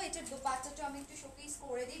 চলো এটার দোপাট্টাটা আমি একটু শোকেস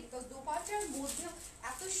করে দিই, বিকজ দোপাট্টার মধ্যে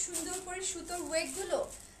এত সুন্দর করে সুতোর ওয়ার্কগুলো।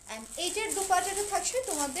 অ্যান্ড এইটার দোপাট্টাটা থাকছে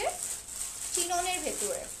তোমাদের চিননের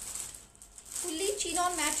ভেতরে, ফুলি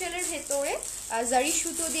চিনন ম্যাটেরিয়ালের ভেতরে জারি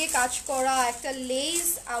সুতো দিয়ে কাজ করা একটা লেস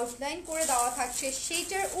আউটলাইন করে দেওয়া থাকছে।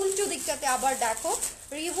 সেইটার উল্টো দিকটাতে আবার দেখো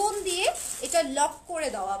রিবন দিয়ে এটা লক করে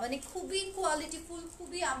দেওয়া, মানে খুবই কোয়ালিটিফুল,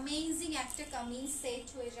 খুবই অ্যামেজিং একটা কামিজ সেট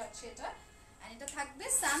হয়ে যাচ্ছে এটা। আর এটা থাকবে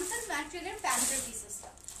স্যামসন ম্যাটেরিয়ালের প্যান্টের পিসেসটা।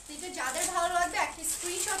 তো এটা যাদের ভালো লাগবে একটা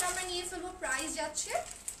স্ক্রিনশট আমরা নিয়ে ফেলবো। প্রাইস যাচ্ছে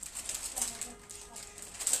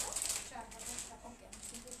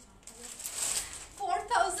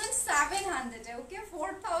 4700 এ। ওকে,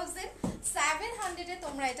 4700 এ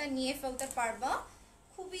তোমরা এটা নিয়ে ফেলতে পারবা,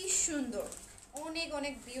 খুবই সুন্দর, অনেক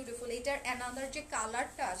অনেক বিউটিফুল। এটার অ্যানাদার যে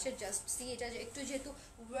কালারটা আছে জাস্ট সি, এটা একটু যেহেতু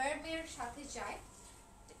ওয়ার্মের সাথে যায়,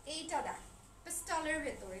 এইটা দেখ পেস্টালের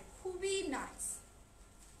ভেতরে খুবই নাইস,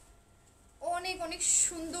 অনেক অনেক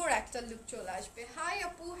সুন্দর একটা লুক চলে আসবে। হাই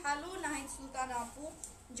আপু, হ্যালো নাহিদ সুলতান আপু,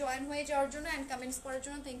 জয়েন হয়ে যাওয়ার জন্য অ্যান্ড কমেন্টস করার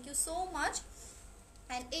জন্য thank you so much.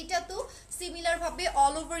 And এইটা তো সিমিলারভাবে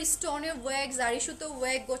অল ওভার স্টোনের ওয়ার্ক, জারি সুতো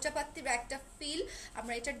ওয়ার্ক, গোটাপাত্তির একটা ফিল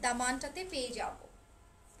আমরা এটার দামানটাতে পেয়ে যাব।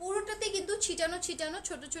 পুরোটাতে কিন্তু ছিটানো ছিটানো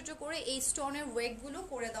ছোট ছোট করে এই স্টোনের ওয়ার্কগুলো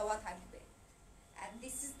করে দেওয়া থাকবে। And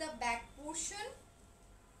this is the back portion,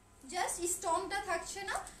 just স্টোনটা থাকছে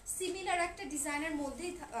না, সিমিলার একটা ডিজাইনের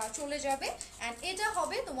মধ্যেই চলে যাবে। অ্যান্ড এটা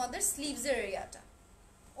হবে তোমাদের স্লিভসের এরিয়াটা,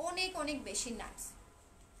 অনেক অনেক বেশি নাইস।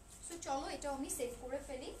 সো চলো এটা আমি সেট করে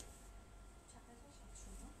ফেলি।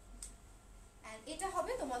 এটা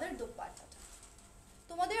হবে তোমাদের দোপাট্টাটা।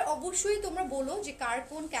 তোমাদের অবশ্যই তোমরা বলো যে কার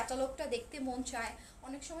কোন ক্যাটালগটা দেখতে মন চায়।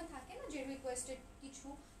 অনেক সময় থাকে না যে রিকোয়েস্টেড কিছু,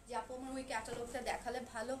 যে আপু আমার ওই ক্যাটালগটা দেখালে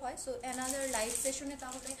ভালো হয়। সো অ্যানাদার লাইভ সেশনে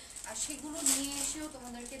তাহলে সেগুলো নিয়ে এসেও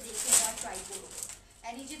তোমাদেরকে দেখে দেওয়ার ট্রাই করবো।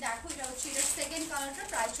 অ্যান্ড এই যে দেখো এটা হচ্ছে এটার সেকেন্ড কালারটা,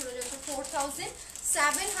 প্রাইস চলে যাচ্ছে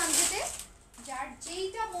 4700 এ। যার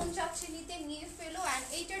যেইটা মন চাচ্ছে নিতে নিয়ে ফেলো। অ্যান্ড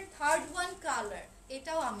এইটার থার্ড ওয়ান কালার,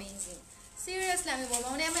 এটাও অ্যামেজিং, সিরিয়াসলি আমি বলবো,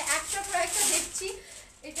 মানে আমি একটা পর একটা দেখছি,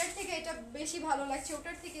 এটার থেকে এটা বেশি ভালো লাগছে,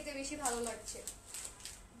 ওটার থেকে এটা বেশি ভালো লাগছে।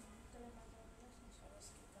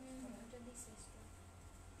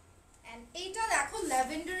 এন্ড এইটা দেখো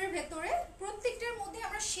ল্যাভেন্ডারের ভেতরে, প্রত্যেকটার মধ্যে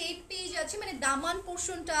আমরা শেড পেয়ে যাচ্ছি, মানে দামান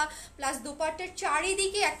পোর্শনটা প্লাস দোপাট্টার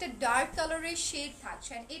চারিদিকে একটা ডার্ক কালারের শেড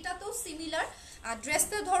থাকছে। এন্ড এটা তো সিমিলার, আর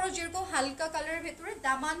ড্রেসটা ধরো যেরকম হালকা কালারের ভেতরে,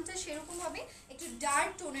 দামানটা সেরকম হবে একটু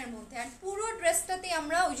ডার্ক টোনের মধ্যে। আর পুরো ড্রেসটাতে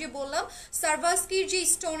আমরা ওই যে বললাম সার্ভাস্কির যে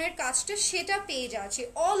স্টোনের কাজটা সেটা পেয়ে যাচ্ছে,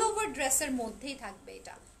 অল ওভার ড্রেসের মধ্যেই থাকবে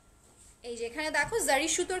এটা। এই যে এখানে দেখো জারি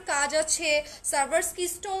সুতোর কাজ আছে, সার্ভাস্কি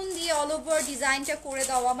স্টোন দিয়ে অল ওভার ডিজাইনটা করে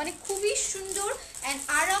দেওয়া, মানে খুবই সুন্দর অ্যান্ড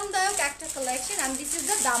আরামদায়ক একটা collection. And this is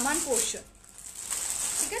the Daman portion,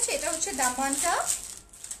 ঠিক আছে? এটা হচ্ছে দামানটা।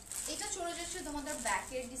 এটা চলে যাচ্ছে তোমাদের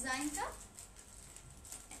ব্যাকের ডিজাইনটা,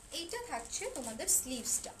 এইটা থাকছে তোমাদের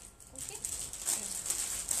স্লিভসটা। ওকে,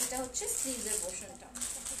 এটা হচ্ছে স্লিভসের পোর্শনটা।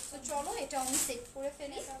 তো চলো এটা আমি সেট করে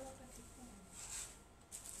ফেলি।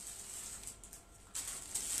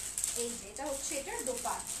 এই যে এটা হচ্ছে এটার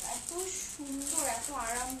দোপাট্টা, এত সুন্দর, এত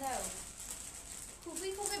আরামদায়ক, খুবই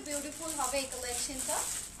খুবই বিউটিফুল হবে এই কালেকশনটা।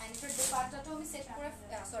 এন্ড এটার দোপাট্টাটাও আমি সেট করে,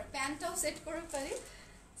 সরি প্যান্টটাও সেট করে ফেলি।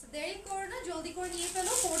 সো দেরি করো না, জলদি করে নিয়ে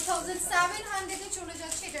ফেলো। 4700 এ চলে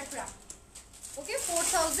যাচ্ছে এটার প্রাইস। ওকে,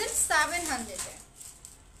 4700 এ।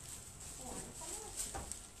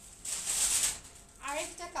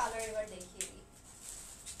 আরেকটা কালার এবার দেখিয়ে দিই,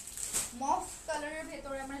 মফ কালারের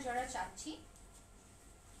ভেতরে আমরা যারা চাচ্ছি,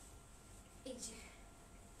 এই যে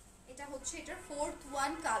এটা হচ্ছে এটার 4th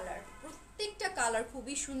ওয়ান কালার। প্রত্যেকটা কালার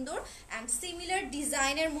খুবই সুন্দর অ্যান্ড সিমিলার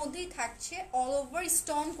ডিজাইনের মধ্যেই থাকছে, অল ওভার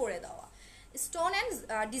স্টোন করে দেওয়া। স্টোন অ্যান্ড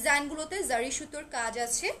ডিজাইনগুলোতে জারি সুতোর কাজ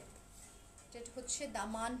আছে। এটা হচ্ছে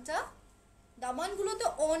দামানটা। দামানগুলো তো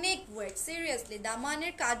অনেক ওয়েট, সিরিয়াসলি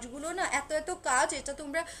দামানের কাজগুলো না এত এত কাজ, এটা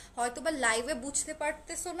তোমরা হয়তো বা লাইভে বুঝতে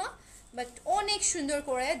পারতেছো না, বাট অনেক সুন্দর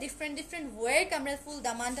করে ডিফারেন্ট ডিফারেন্ট ওয়ার্ক আমরা ফুল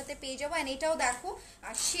দামানটাতে পেয়ে যাবো। অ্যান্ড এটাও দেখো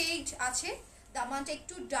শেড আছে, দামানটা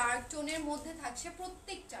একটু ডার্ক টোনের মধ্যে থাকছে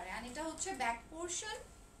প্রত্যেকটারে। অ্যান্ড এটা হচ্ছে ব্যাক পোর্শন,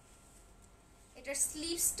 এটার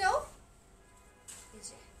স্লিভসটাও এই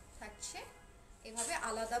যে থাকছে এভাবে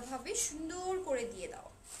আলাদাভাবে সুন্দর করে দিয়ে দাও।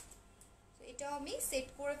 এটাও আমি সেট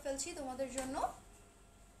করে ফেলছি তোমাদের জন্য।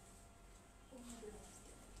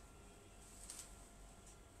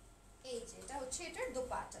 এই যে এটা হচ্ছে এটার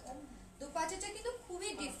দোপাট্টাটা। দোপাট্টাটা কিন্তু খুবই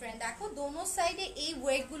ডিফারেন্ট, দেখো দোনো সাইডে এই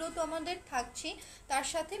ওয়েট গুলো তো আমাদের থাকছে, তার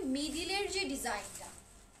সাথে মিডিলের যে ডিজাইনটা,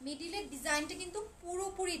 মিডিলের ডিজাইনটা কিন্তু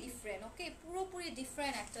পুরোপুরি ডিফারেন্ট। ওকে, পুরোপুরি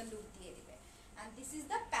ডিফারেন্ট একটা লুক দিয়ে দিবে। And this is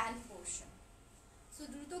the pant portion. So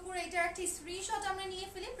দ্রুত করে এটার একটা স্ক্রিনশট আমরা নিয়ে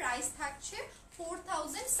ফেলি। প্রাইস থাকছে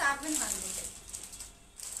 4700 এ।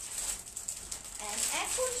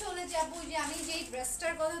 এখন চলে যাবো যে আমি যেই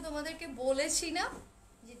ড্রেসটার কথা তোমাদেরকে বলেছি না,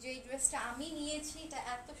 যে ড্রেসটা আমি নিয়েছি, এটা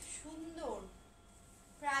এত সুন্দর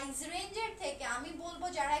প্রাইস রেঞ্জের থেকে। আমি বলবো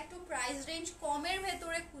যারা একটু প্রাইস রেঞ্জ কমের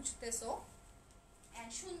ভেতরে খুঁজতেছো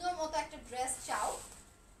এন্ড সুন্দর মতো একটা ড্রেস চাও,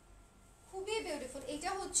 খুবই বিউটিফুল। এটা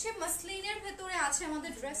হচ্ছে মাসলিনের ভেতরে আছে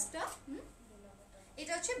আমাদের ড্রেসটা।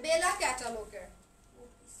 এটা হচ্ছে বেলা ক্যাটালগের,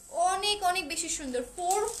 অনেক অনেক বেশি সুন্দর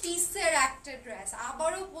 4 পিসের একটা ড্রেস।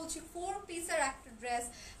 আবারও বলছি 4 পিসের একটা ড্রেস,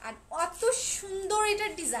 আর অত সুন্দর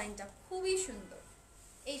এটার ডিজাইনটা, খুবই সুন্দর।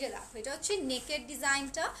 এই যে দেখো এটা হচ্ছে নেকের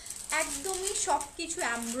ডিজাইনটা, একদমই সবকিছু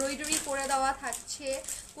এমব্রয়ডারি করে দেওয়া থাকছে,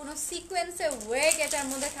 কোনো সিকোয়েন্সের ওয়ার্ক এটার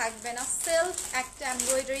মধ্যে থাকবে না, সেলফ একটা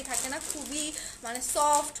এমব্রয়ডারি থাকে না, খুবই মানে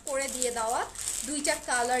সফট করে দিয়ে দেওয়া। দুইটা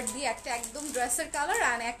কালার দিয়ে, একটা একদম ড্রেসের কালার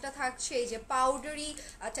আর একটা থাকছে এই যে পাউডারি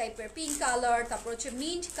টাইপের পিঙ্ক কালার, তারপর হচ্ছে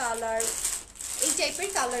মিন্ট কালার, এই টাইপের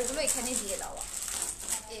কালারগুলো এখানে দিয়ে দেওয়া।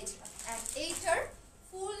 এই যে এইটার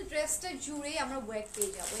ফুল ড্রেসটা জুড়ে আমরা ওয়ার্ক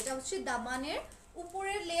পেয়ে যাবো। এটা হচ্ছে দামানের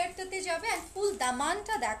উপরের লেয়ারটাতে যাবে। আর ফুল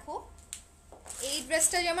দামানটা দেখো, এই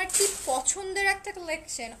ড্রেসটা যে আমার কি পছন্দের একটা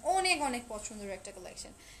কালেকশন, অনেক অনেক পছন্দের একটা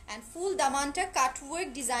কালেকশন। অ্যান্ড ফুল দামানটা কাটওয়ার্ক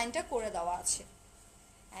ডিজাইনটা করে দেওয়া আছে।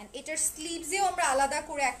 অ্যান্ড এটার স্লিভসেও আমরা আলাদা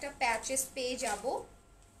করে একটা প্যাচেস পেয়ে যাব।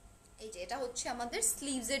 এই যে এটা হচ্ছে আমাদের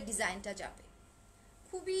স্লিভসের ডিজাইনটা যাবে,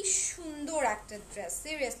 খুবই সুন্দর একটা ড্রেস।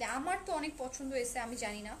 সিরিয়াসলি আমার তো অনেক পছন্দ হয়েছে, আমি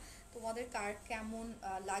জানি না তোমাদের কার কেমন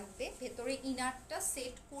লাগবে। ভেতরে ইনারটা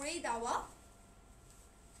সেট করেই দেওয়া।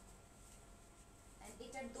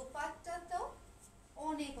 এটার দোপাট্টাটাও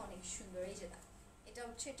অনেক অনেক সুন্দর। এই যে এটা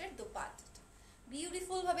হচ্ছে এটার দোপাট্টাটা,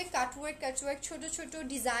 বিউটিফুল ভাবে কাটওয়ার্ক কাটওয়ার্ক ছোট ছোট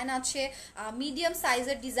ডিজাইন আছে, মিডিয়াম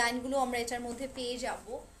সাইজের ডিজাইনগুলো আমরা এটার মধ্যে পেয়ে যাব,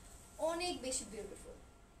 অনেক বেশি বিউটিফুল।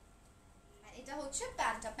 এটা হচ্ছে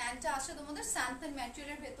প্যান্টটা আসে তোমাদের স্যান্থন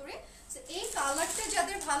ম্যাটেরিয়ালের ভেতরে। এই কালারটা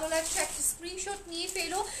যাদের ভালো লাগছে একটা স্ক্রিনশট নিয়ে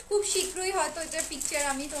ফেলো, খুব শীঘ্রই হয়তো এটার পিকচার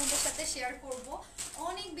আমি তোমাদের সাথে শেয়ার করব।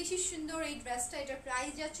 অনেক বেশি সুন্দর এই ড্রেসটা। এটার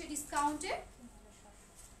প্রাইস যাচ্ছে ডিসকাউন্টে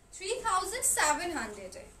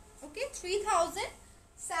 3700 এ। ওকে,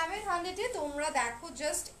 3700 এ তোমরা দেখো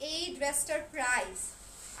জাস্ট এই ড্রেসটার প্রাইস।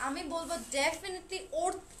 আমি বলবো ডেফিনেটলি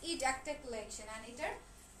ওর্থ ইট একটা কালেকশন। অ্যান্ড এটার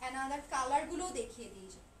অ্যানাদার কালারগুলো দেখিয়ে দিই।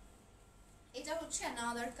 এটা হচ্ছে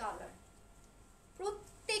অ্যানাদার কালার,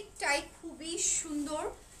 প্রত্যেকটাই খুবই সুন্দর,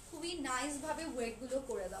 খুবই নাইস ভাবে ওয়েটগুলো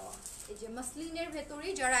করে দেওয়া। এই যে মাসলিনের ভেতরে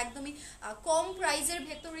যারা একদমই কম প্রাইসের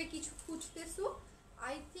ভেতরে কিছু খুঁজতেছো,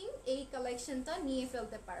 আই থিঙ্ক এই কালেকশনটা নিয়ে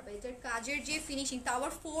ফেলতে পারবে। এটার কাজের যে ফিনিশিং, তা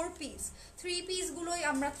আবার 4 পিস, 3 পিসগুলোই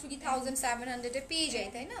আমরা 3700-এ পেয়ে যাই,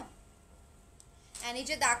 তাই না? অ্যান্ড এই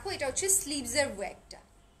যে দেখো, এটা হচ্ছে স্লিভসের ওয়েটটা,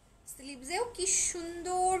 স্লিভসেও কি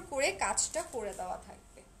সুন্দর করে কাজটা করে দেওয়া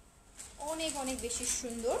থাকবে, অনেক অনেক বেশি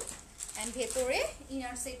সুন্দর। অ্যান্ড ভেতরে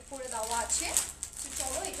ইনার সেট করে দেওয়া আছে।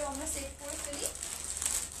 চলো এটা আমরা সেট করে ফেলি।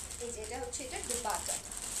 এই যে এটা হচ্ছে এটা দুপাট্টা,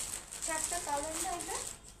 চারটা কালার না, এটা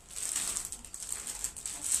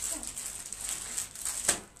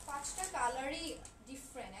পাঁচটা কালারই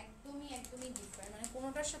ডিফারেন্ট, একদমই ডিফারেন্ট, মানে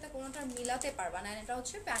কোনোটার সাথে কোনোটার মিলাতে পারবা না। এটা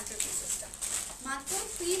হচ্ছে প্যান্টের পিসেসটা, মাত্র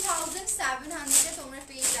 3700-এ তোমরা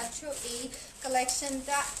পেয়ে যাচ্ছ এই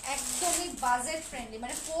কালেকশনটা, একদমই বাজেট ফ্রেন্ডলি,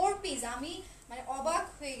 মানে 4 পিস। আমি মানে অবাক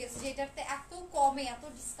হয়ে গেছে যে এটাতে এত কমে, এত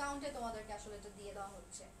ডিসকাউন্টে তোমাদেরকে আসলে এটা দিয়ে দেওয়া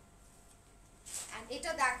হচ্ছে। এন্ড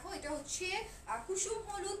এটা দেখো, এটা হচ্ছে কুসুম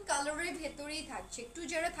হলুদ কালারের ভেতরেই থাকছে, একটু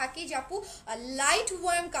যারা থাকে যে আপু লাইট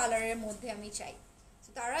ওয়ার্ম কালারের মধ্যে আমি চাই,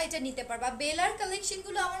 তারা এটা নিতে পারবা। বেলার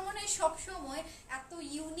কালেকশনগুলো আমার মনে হয় সবসময় এত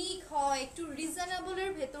ইউনিক হয়, একটু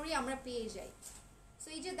রিজনেবলের ভেতরেই আমরা পেয়ে যাই। সো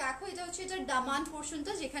এই যে দেখো, এটা হচ্ছে এটার দামান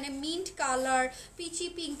পোর্শনটা, যেখানে mint colour, peachy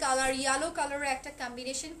pink colour, yellow কালারের একটা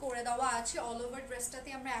কম্বিনেশন করে দেওয়া আছে। অল ওভার ড্রেসটাতে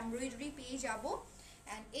আমরা এমব্রয়ডারি পেয়ে যাব।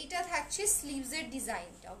 অ্যান্ড এইটা থাকছে স্লিভসের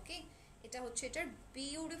ডিজাইনটা। ওকে, এটা হচ্ছে এটার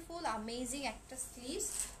বিউটিফুল অ্যামেজিং একটা স্লিভস,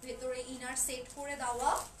 ভেতরে ইনার সেট করে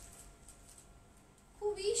দেওয়া,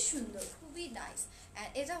 খুবই সুন্দর, খুবই নাইস।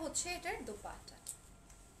 এটা হচ্ছে এটার দোপাট্টা,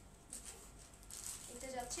 এটা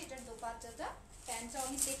যাচ্ছে এটার দোপাট্টাটা। প্যান্টটা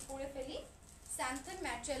আমি চেক করে ফেলি, স্যান্থন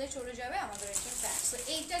ম্যাটেরিয়ালে চলে যাবে আমাদের একটা প্যান্ট। তো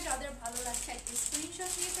এইটা যাদের ভালো লাগছে একটা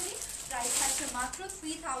স্ক্রিনশট নিয়ে ফেলি। প্রাইস থাকছে মাত্র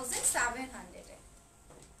 3700-এ।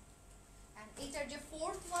 এন্ড এটার যে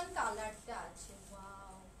ফোর্থ ওয়ান কালারটা আছে,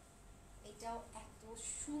 ওয়াও, এটাও এত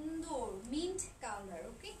সুন্দর মিন্ট কালার।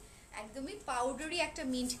 ওকে, একদমই পাউডারি একটা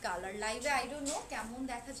মিন্ট কালার, লাইভে আই ডোন্ট নো কেমন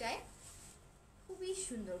দেখা যায়, খুবই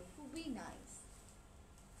সুন্দর, খুবই নাইস,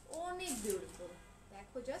 অনেক বিউটিফুল।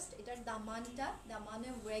 দেখো জাস্ট এটার দামানটা,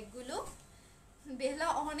 দামানের ওয়েগগুলো, বেলা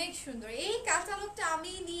অনেক সুন্দর। এই ক্যাটালগটা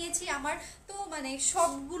আমি নিয়েছি, আমার তো মানে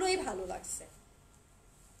সবগুলোই ভালো লাগছে।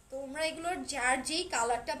 তোমরা এগুলোর যার যেই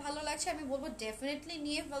কালারটা ভালো লাগছে আমি বলবো ডেফিনেটলি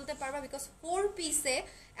নিয়ে ফেলতে পারবা, বিকজ 4 পিসে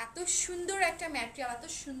এত সুন্দর একটা ম্যাটেরিয়াল, এত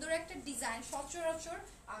সুন্দর একটা ডিজাইন সচরাচর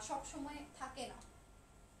সবসময় থাকে না।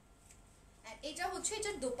 এটা হচ্ছে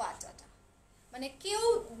এটার দোপাট্টাটা, মানে কেউ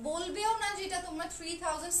বলবেও না যে এটা তোমরা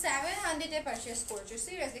 3700-এ পারচেস করেছো,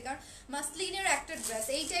 সিরিয়াসলি। কারণ মাসলিনের একটা ড্রেস,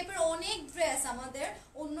 এই টাইপের অনেক ড্রেস আমাদের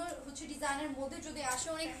অন্য হচ্ছে ডিজাইনের মধ্যে যদি আসে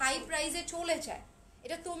অনেক হাই প্রাইসে চলে যায়,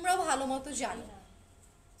 এটা তোমরাও ভালো মতো জানো।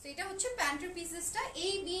 তো এটা হচ্ছে প্যান্টের পিসেসটা।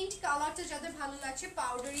 এই মিন্ট কালারটা যাদের ভালো লাগছে,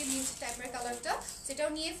 পাউডারি মিন্ট টাইপের কালারটা, সেটাও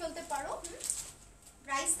নিয়ে ফেলতে পারো।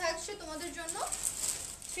 প্রাইস থাকছে তোমাদের জন্য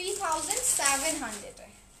 3700-এ।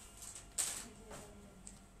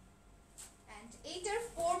 এইটার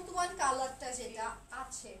ফোর্থ ওয়ান কালারটা যেটা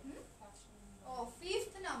আছে, ও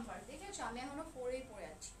ফিফথ নাম্বার, দেখেছো আমি এখনো 4-এই পড়ে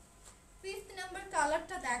আছি। ফিফথ নাম্বার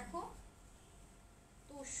কালারটা দেখো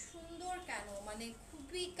তো সুন্দর, কেন মানে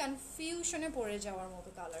খুবই কনফিউশনে পড়ে যাওয়ার মতো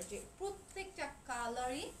কালার, যে প্রত্যেকটা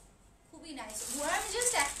কালারই খুবই নাইস। ওয়ার্ম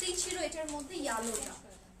জাস্ট একটাই ছিল এটার মধ্যে, ইয়েলোটা।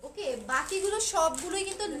 ওকে, বাকিগুলো সবগুলোই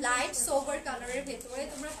কিন্তু লাইট সোভার কালারের ভেতরে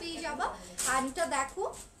তোমরা পেয়ে যাবা। হানটা দেখো,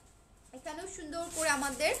 এখানেও সুন্দর করে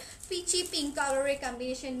আমাদের পিচি পিঙ্ক কালারের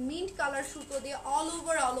কম্বিনেশন, মিন্ট কালার সুতো দিয়ে অল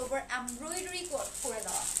ওভার এমব্রয়ডারি করে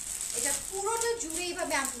দেওয়া। এটা পুরোটা জুড়ে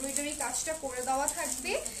এইভাবে এমব্রয়ডারি কাজটা করে দেওয়া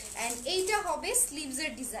থাকবে। এন্ড এইটা হবে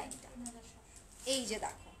স্লিভসের ডিজাইনটা, এই যে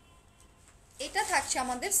দেখো, এটা থাকছে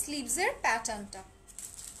আমাদের স্লিভসের প্যাটার্নটা,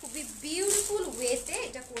 খুবই বিউটিফুল ওয়েতে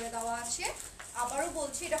এটা করে দেওয়া আছে। আবারও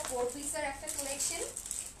বলছি, এটা 4 পিসের একটা কালেকশন।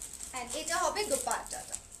 এন্ড এটা হবে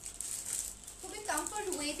দোপাট্টাটা, খুবই কমফর্ট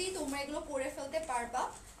ওয়েতেই তোমরা এগুলো পরে ফেলতে পারবা,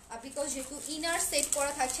 বিকজ যেহেতু ইনার সেট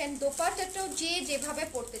করা থাকছে। এন্ড দোপাট্টাটাও যে যেভাবে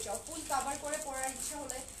পরতে চাও, ফুল কভার করে পরার ইচ্ছা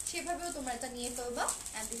হলে সেভাবেও তোমরা এটা নিয়ে ফেলবা।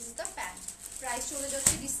 And this is the pant. Price চলে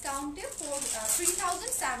যাচ্ছে ডিসকাউন্টে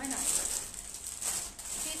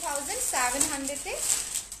 3700-তে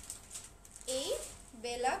এই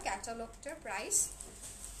বেলা ক্যাটালগটার প্রাইস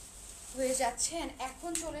হয়ে যাচ্ছে। অ্যান্ড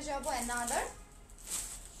এখন চলে যাব অ্যানাদার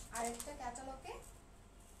আরেকটা ক্যাটালগে।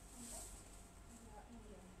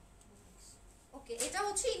 ওকে, এটা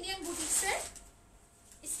হচ্ছে ইন্ডিয়ান বুটিক্সের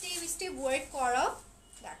স্টেপ ওয়ার্ক করা।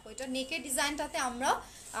 দেখো এটা নেকের ডিজাইনটাতে আমরা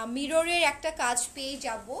মিররের একটা কাজ পেয়ে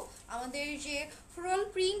যাব। আমাদের যে ফ্লোরাল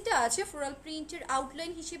প্রিন্টটা আছে, ফ্লোরাল প্রিন্টের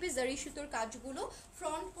আউটলাইন হিসেবে জারি সুতোর কাজগুলো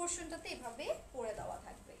ফ্রন্ট পোর্শনটাতে এভাবে করে দেওয়া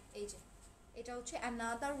থাকবে। এই যে এটা হচ্ছে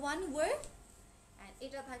অ্যানাদার ওয়ান ওয়ে, অ্যান্ড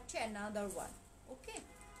এটা থাকছে অ্যানাদার ওয়ান। ওকে,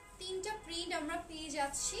 তিনটা প্রিন্ট আমরা পেয়ে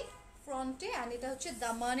যাচ্ছি ফ্রন্টে, অ্যান্ড এটা হচ্ছে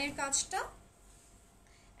দামানের কাজটা।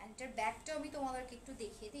 অ্যান্ড এটার ব্যাকটাও আমি তোমাদেরকে একটু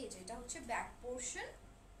দেখিয়ে দিই, যে এটা হচ্ছে ব্যাক পোর্শন,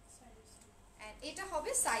 অ্যান্ড এটা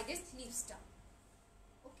হবে সাইডের স্লিভসটা।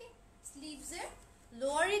 ওকে, স্লিভসের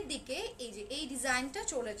লোয়ারের দিকে এই যে এই ডিজাইনটা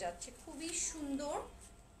চলে যাচ্ছে, খুবই সুন্দর,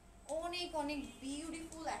 অনেক অনেক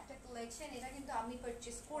বিউটিফুল একটা কালেকশন। এটা কিন্তু আমি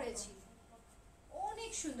পারচেজ করেছি,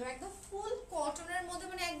 অনেক সুন্দর, একদম ফুল কটনের মধ্যে,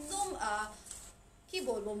 মানে একদম কি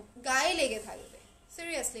বলবো, গায়ে লেগে থাকবে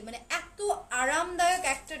সিরিয়াসলি। মানে এত আরামদায়ক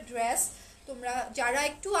একটা ড্রেস, তোমরা যারা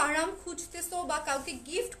একটু আরাম খুঁজতেছো বা কাউকে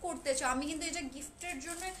গিফট করতে চাও, আমি কিন্তু এটা গিফটের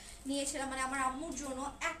জন্য নিয়েছিলাম, মানে আমার আম্মুর জন্য।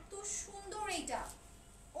 এত সুন্দর, এইটা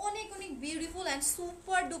অনেক অনেক বিউটিফুল অ্যান্ড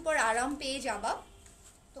সুপার ডুপার আরাম পেয়ে যাবা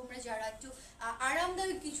তোমরা যারা একটু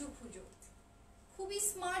আরামদায়ক কিছু খুঁজো। খুবই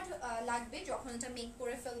স্মার্ট লাগবে যখন এটা মেক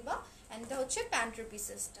করে ফেলবা। অ্যান্ড এটা হচ্ছে প্যান্টের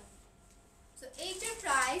পিসেসটা। তো এইটার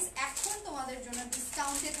প্রাইস এখন তোমাদের জন্য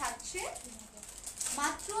ডিসকাউন্টে থাকছে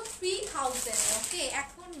মাত্র 3000 এ। ওকে,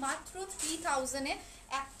 এখন মাত্র 3000 এ।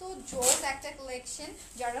 এত জোস একটা কালেকশন,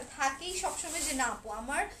 যারা থাকেই সবসময় যে না আপু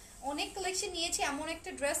আমার অনেক কালেকশন নিয়েছি, এমন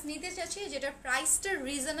একটা ড্রেস নিতে চাচ্ছি যেটা প্রাইসটা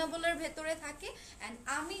রিজনেবলের ভেতরে থাকে অ্যান্ড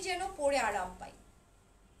আমি যেন পরে আরাম পাই।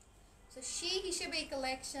 তো সেই হিসেবে এই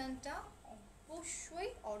কালেকশনটা অবশ্যই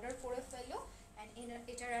অর্ডার করে ফেলো। অ্যান্ড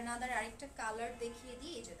এটার অ্যানাদার আরেকটা কালার দেখিয়ে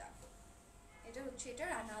দিই। এই যে দেখো, এটা হচ্ছে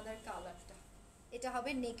এটার অ্যানাদার কালারটা। এটা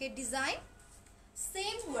হবে নেকের ডিজাইন,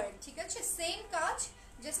 সেম ওয়ার্ক, ঠিক আছে, সেম কাজ,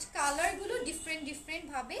 জাস্ট কালারগুলো ডিফারেন্ট ডিফারেন্ট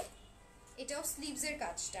ভাবে। এটাও স্লিভসের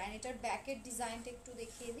কাজটা, অ্যান্ড এটার ব্যাকের ডিজাইনটা একটু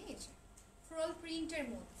দেখিয়ে দিই। ফ্লোরাল প্রিন্টের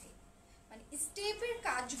মধ্যে, মানে স্টেপের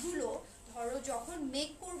কাজগুলো ধরো যখন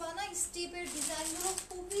মেক করবা না, স্টেপের ডিজাইনগুলো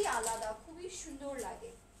খুবই আলাদা, খুবই সুন্দর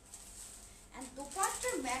লাগে। অ্যান্ড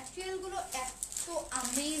দোপাট্টার ম্যাটেরিয়ালগুলো এত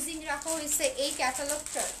অ্যামেজিং রাখা হয়েছে এই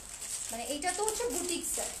ক্যাটালগটার। মানে এইটা তো হচ্ছে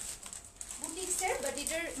বুটিক্সের, বাট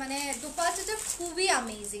এটার মানে দোপাট্টাটা খুবই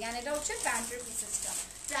অ্যামেজিং। অ্যান্ড এটা হচ্ছে প্যান্টের পিসেসটা।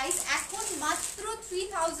 প্রাইস এখন মাত্র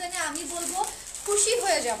 3000 এ। আমি বলবো খুশি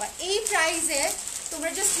হয়ে যাবা এই প্রাইসে। তোমরা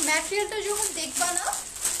জাস্ট ম্যাটেরিয়ালটা যখন দেখবা না,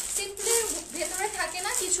 সিম্পলি ভেতরে থাকে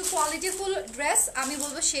না কিছু কোয়ালিটিফুল ড্রেস, আমি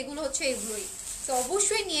বলবো সেগুলো হচ্ছে এগুলোই। তো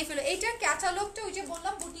অবশ্যই নিয়ে ফেলো। এইটার ক্যাটালগটা ওই যে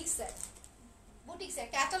বললাম বুটিক্সের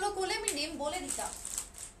ক্যাটালগ হলে আমি নেম বলে দিতাম।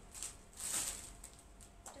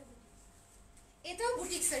 এটাও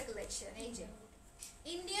বুটিক্সের কালেকশন, এই যে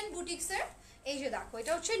ইন্ডিয়ান বুটিক্সের। এই যে দেখো,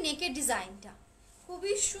 এটা হচ্ছে নেকের ডিজাইনটা,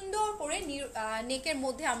 খুবই সুন্দর করে নেকের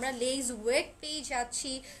মধ্যে আমরা লেস ওয়ার্ক পেয়ে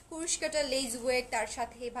যাচ্ছি, কুরুশ কাটা লেস ওয়ার্ক, তার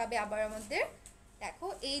সাথে এভাবে আবার আমাদের দেখো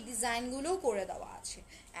এই ডিজাইনগুলো করে দেওয়া আছে।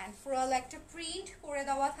 অ্যান্ড ফ্লোরাল একটা প্রিন্ট করে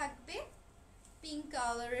দেওয়া থাকবে পিঙ্ক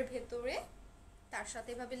কালারের ভেতরে, তার সাথে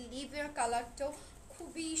এভাবে লিভের কালারটাও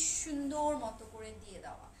খুবই সুন্দর মতো করে দিয়ে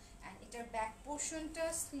দেওয়া। অ্যান্ড এটার ব্যাক পোর্শনটা,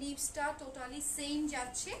 স্লিভসটা টোটালি সেম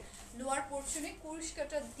যাচ্ছে। লোয়ার পোর্শনে কুরুশ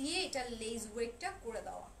কাটা দিয়ে এটা লেস ওয়ার্কটা করে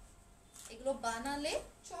দেওয়া। এগুলো বানালে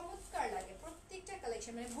চমৎকার লাগে প্রত্যেকটা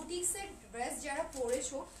কালেকশন। মানে বুটিক্সের ড্রেস যারা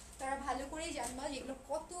পরেছো তারা ভালো করেই জানবা যেগুলো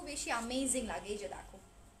কত বেশি অ্যামেজিং লাগে। এই যে দেখো,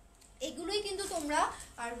 এগুলোই কিন্তু তোমরা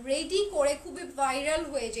আর রেডি করে খুবই ভাইরাল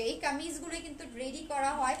হয়ে যায়। এই কামিজগুলোই কিন্তু রেডি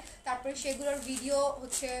করা হয়, তারপরে সেগুলোর ভিডিও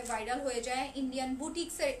হচ্ছে ভাইরাল হয়ে যায়। ইন্ডিয়ান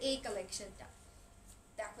বুটিক্সের এই কালেকশনটা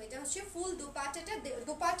দেখো, এটা হচ্ছে ফুল দোপাট্টাটা।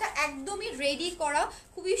 দোপাট্টা একদমই রেডি করা,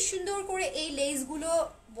 খুবই সুন্দর করে এই লেসগুলো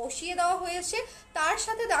বসিয়ে দেওয়া হয়েছে। তার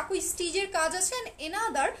সাথে দেখো স্টিচের কাজ আছে,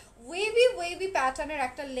 এনাদার ওয়েভি প্যাটার্নের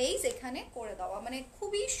একটা লেস এখানে করে দেওয়া, মানে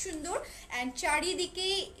খুবই সুন্দর। অ্যান্ড চারিদিকে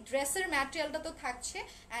ড্রেসের ম্যাটেরিয়ালটা তো থাকছে,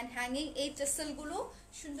 অ্যান্ড হ্যাঙ্গিং এই টেসেলগুলো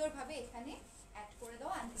সুন্দরভাবে এখানে অ্যাড করে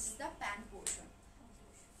দেওয়া। And this is the pant portion.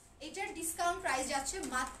 এটার ডিসকাউন্ট প্রাইস যাচ্ছে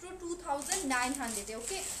মাত্র 2900 এ।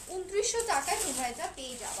 ওকে, 2900 টাকায় তোমরা এটা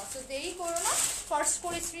পেয়ে যাবা। তো দেরি করো না, ফার্স্ট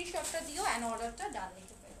করে স্ক্রিনশটটা দিও অ্যান্ড অর্ডারটা ডান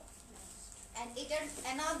লিখে ফেলো। অ্যান্ড এটার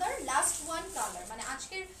অ্যানাদার লাস্ট ওয়ান কালার, মানে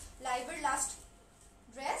আজকের লাইভের লাস্ট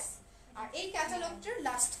ড্রেস আর এই ক্যাটালগটার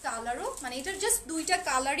লাস্ট কালারও, মানে এটার জাস্ট দুইটা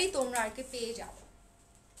কালারই তোমরা আর কি পেয়ে যাবে।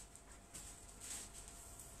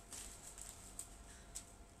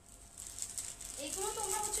 এগুলো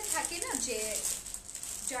তোমরা হচ্ছে থাকে না যে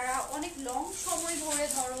যারা অনেক লং সময় ধরে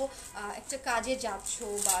ধরো একটা কাজে যাচ্ছ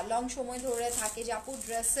বা লং সময় ধরে থাকে যে আপু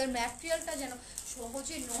ড্রেসের ম্যাটেরিয়ালটা যেন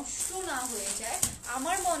সহজে নষ্ট না হয়ে যায়,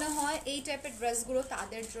 আমার মনে হয় এই টাইপের ড্রেসগুলো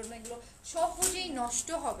তাদের জন্য, এগুলো সহজেই নষ্ট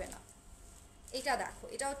হবে না। এটা দেখো,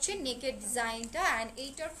 এটা হচ্ছে নেকের ডিজাইনটা, অ্যান্ড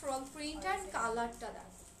এইটার ফ্রন্ট প্রিন্ট অ্যান্ড কালারটা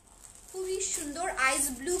দেখো খুবই সুন্দর, আইস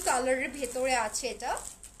ব্লু কালারের ভেতরে আছে এটা।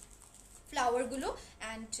 ফ্লাওয়ারগুলো।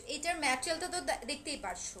 অ্যান্ড এটার ম্যাটেরিয়ালটা তো দেখতেই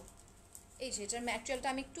পারছো, এই যে এটার ম্যাটেরিয়ালটা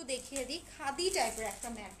আমি একটু দেখিয়ে দিই, খাদি টাইপের একটা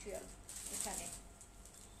ম্যাটেরিয়াল। এখানে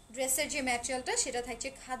ড্রেসের যে ম্যাটেরিয়ালটা সেটা থাকছে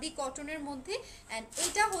খাদি কটনের মধ্যে। অ্যান্ড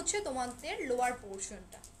এটা হচ্ছে তোমাদের লোয়ার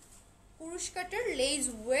পোর্শনটা, কুরুশ কাটের লেজ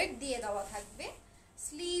ওয়ার্ক দিয়ে দেওয়া থাকবে,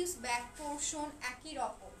 স্লিভস ব্যাক পোর্শন একই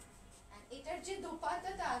রকম। অ্যান্ড এটার যে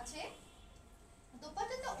দোপাট্টাটা আছে,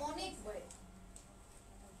 দোপাট্টাটা অনেক হোয়াইট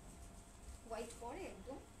পরে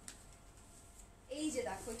একদম, এই যে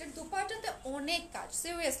দেখো এটার দোপাট্টাতে অনেক কাজ,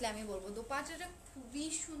 সিরিয়াসলি আমি বলবো দোপাট্টাটা খুবই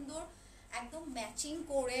সুন্দর, একদম ম্যাচিং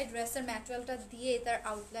করে ড্রেসের ম্যাটেরিয়ালটা দিয়ে তার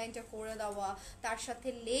আউটলাইনটা করে দেওয়া, তার সাথে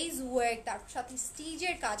লেস ওয়ার্ক, তার সাথে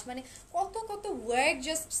স্টিচের কাজ, মানে কত কত ওয়ার্ক,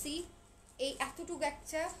 জাস্ট সি। এই এতটুকু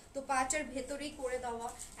একটা দোপাট্টার ভেতরেই করে দেওয়া।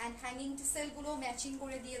 অ্যান্ড হ্যাঙ্গিং টিসেলগুলো ম্যাচিং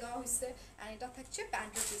করে দিয়ে দেওয়া হয়েছে। অ্যান্ড এটা থাকছে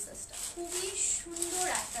প্যান্টের পিসেসটা, খুবই সুন্দর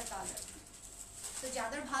একটা কালার। তো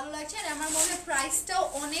যাদের ভালো লাগছে, আর আমার মনে হয় প্রাইসটাও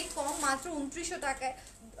অনেক কম, মাত্র 2900 টাকায়,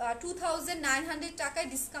 2900 টাকায়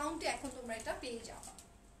ডিসকাউন্টে এখন তোমরা এটা পেয়ে যাবে।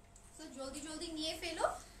 তো জলদি জলদি নিয়ে ফেলো।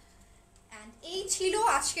 অ্যান্ড এই ছিল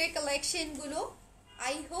আজকের কালেকশনগুলো,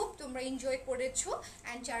 আই হোপ তোমরা এনজয় করেছো।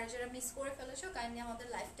 অ্যান্ড যারা যারা মিস করে ফেলেছো কাইন্ডলি আমাদের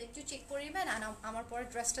লাইফটা একটু চেক করে নেবেন। আর আমার পরে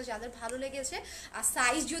ড্রেসটা যাদের ভালো লেগেছে আর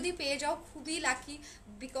সাইজ যদি পেয়ে যাও খুবই লাকি,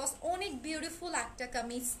 বিকজ অনেক বিউটিফুল একটা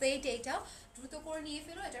কামিজ সেট, এইটা দ্রুত করে নিয়ে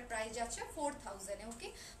ফেলো। এটার প্রাইস যাচ্ছে 4000-এ। ওকে,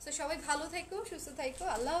 সো সবাই ভালো থেকো, সুস্থ থেকো,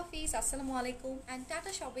 আল্লাহ হাফিজ, আসসালামু আলাইকুম অ্যান্ড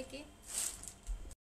টাটা সবাইকে।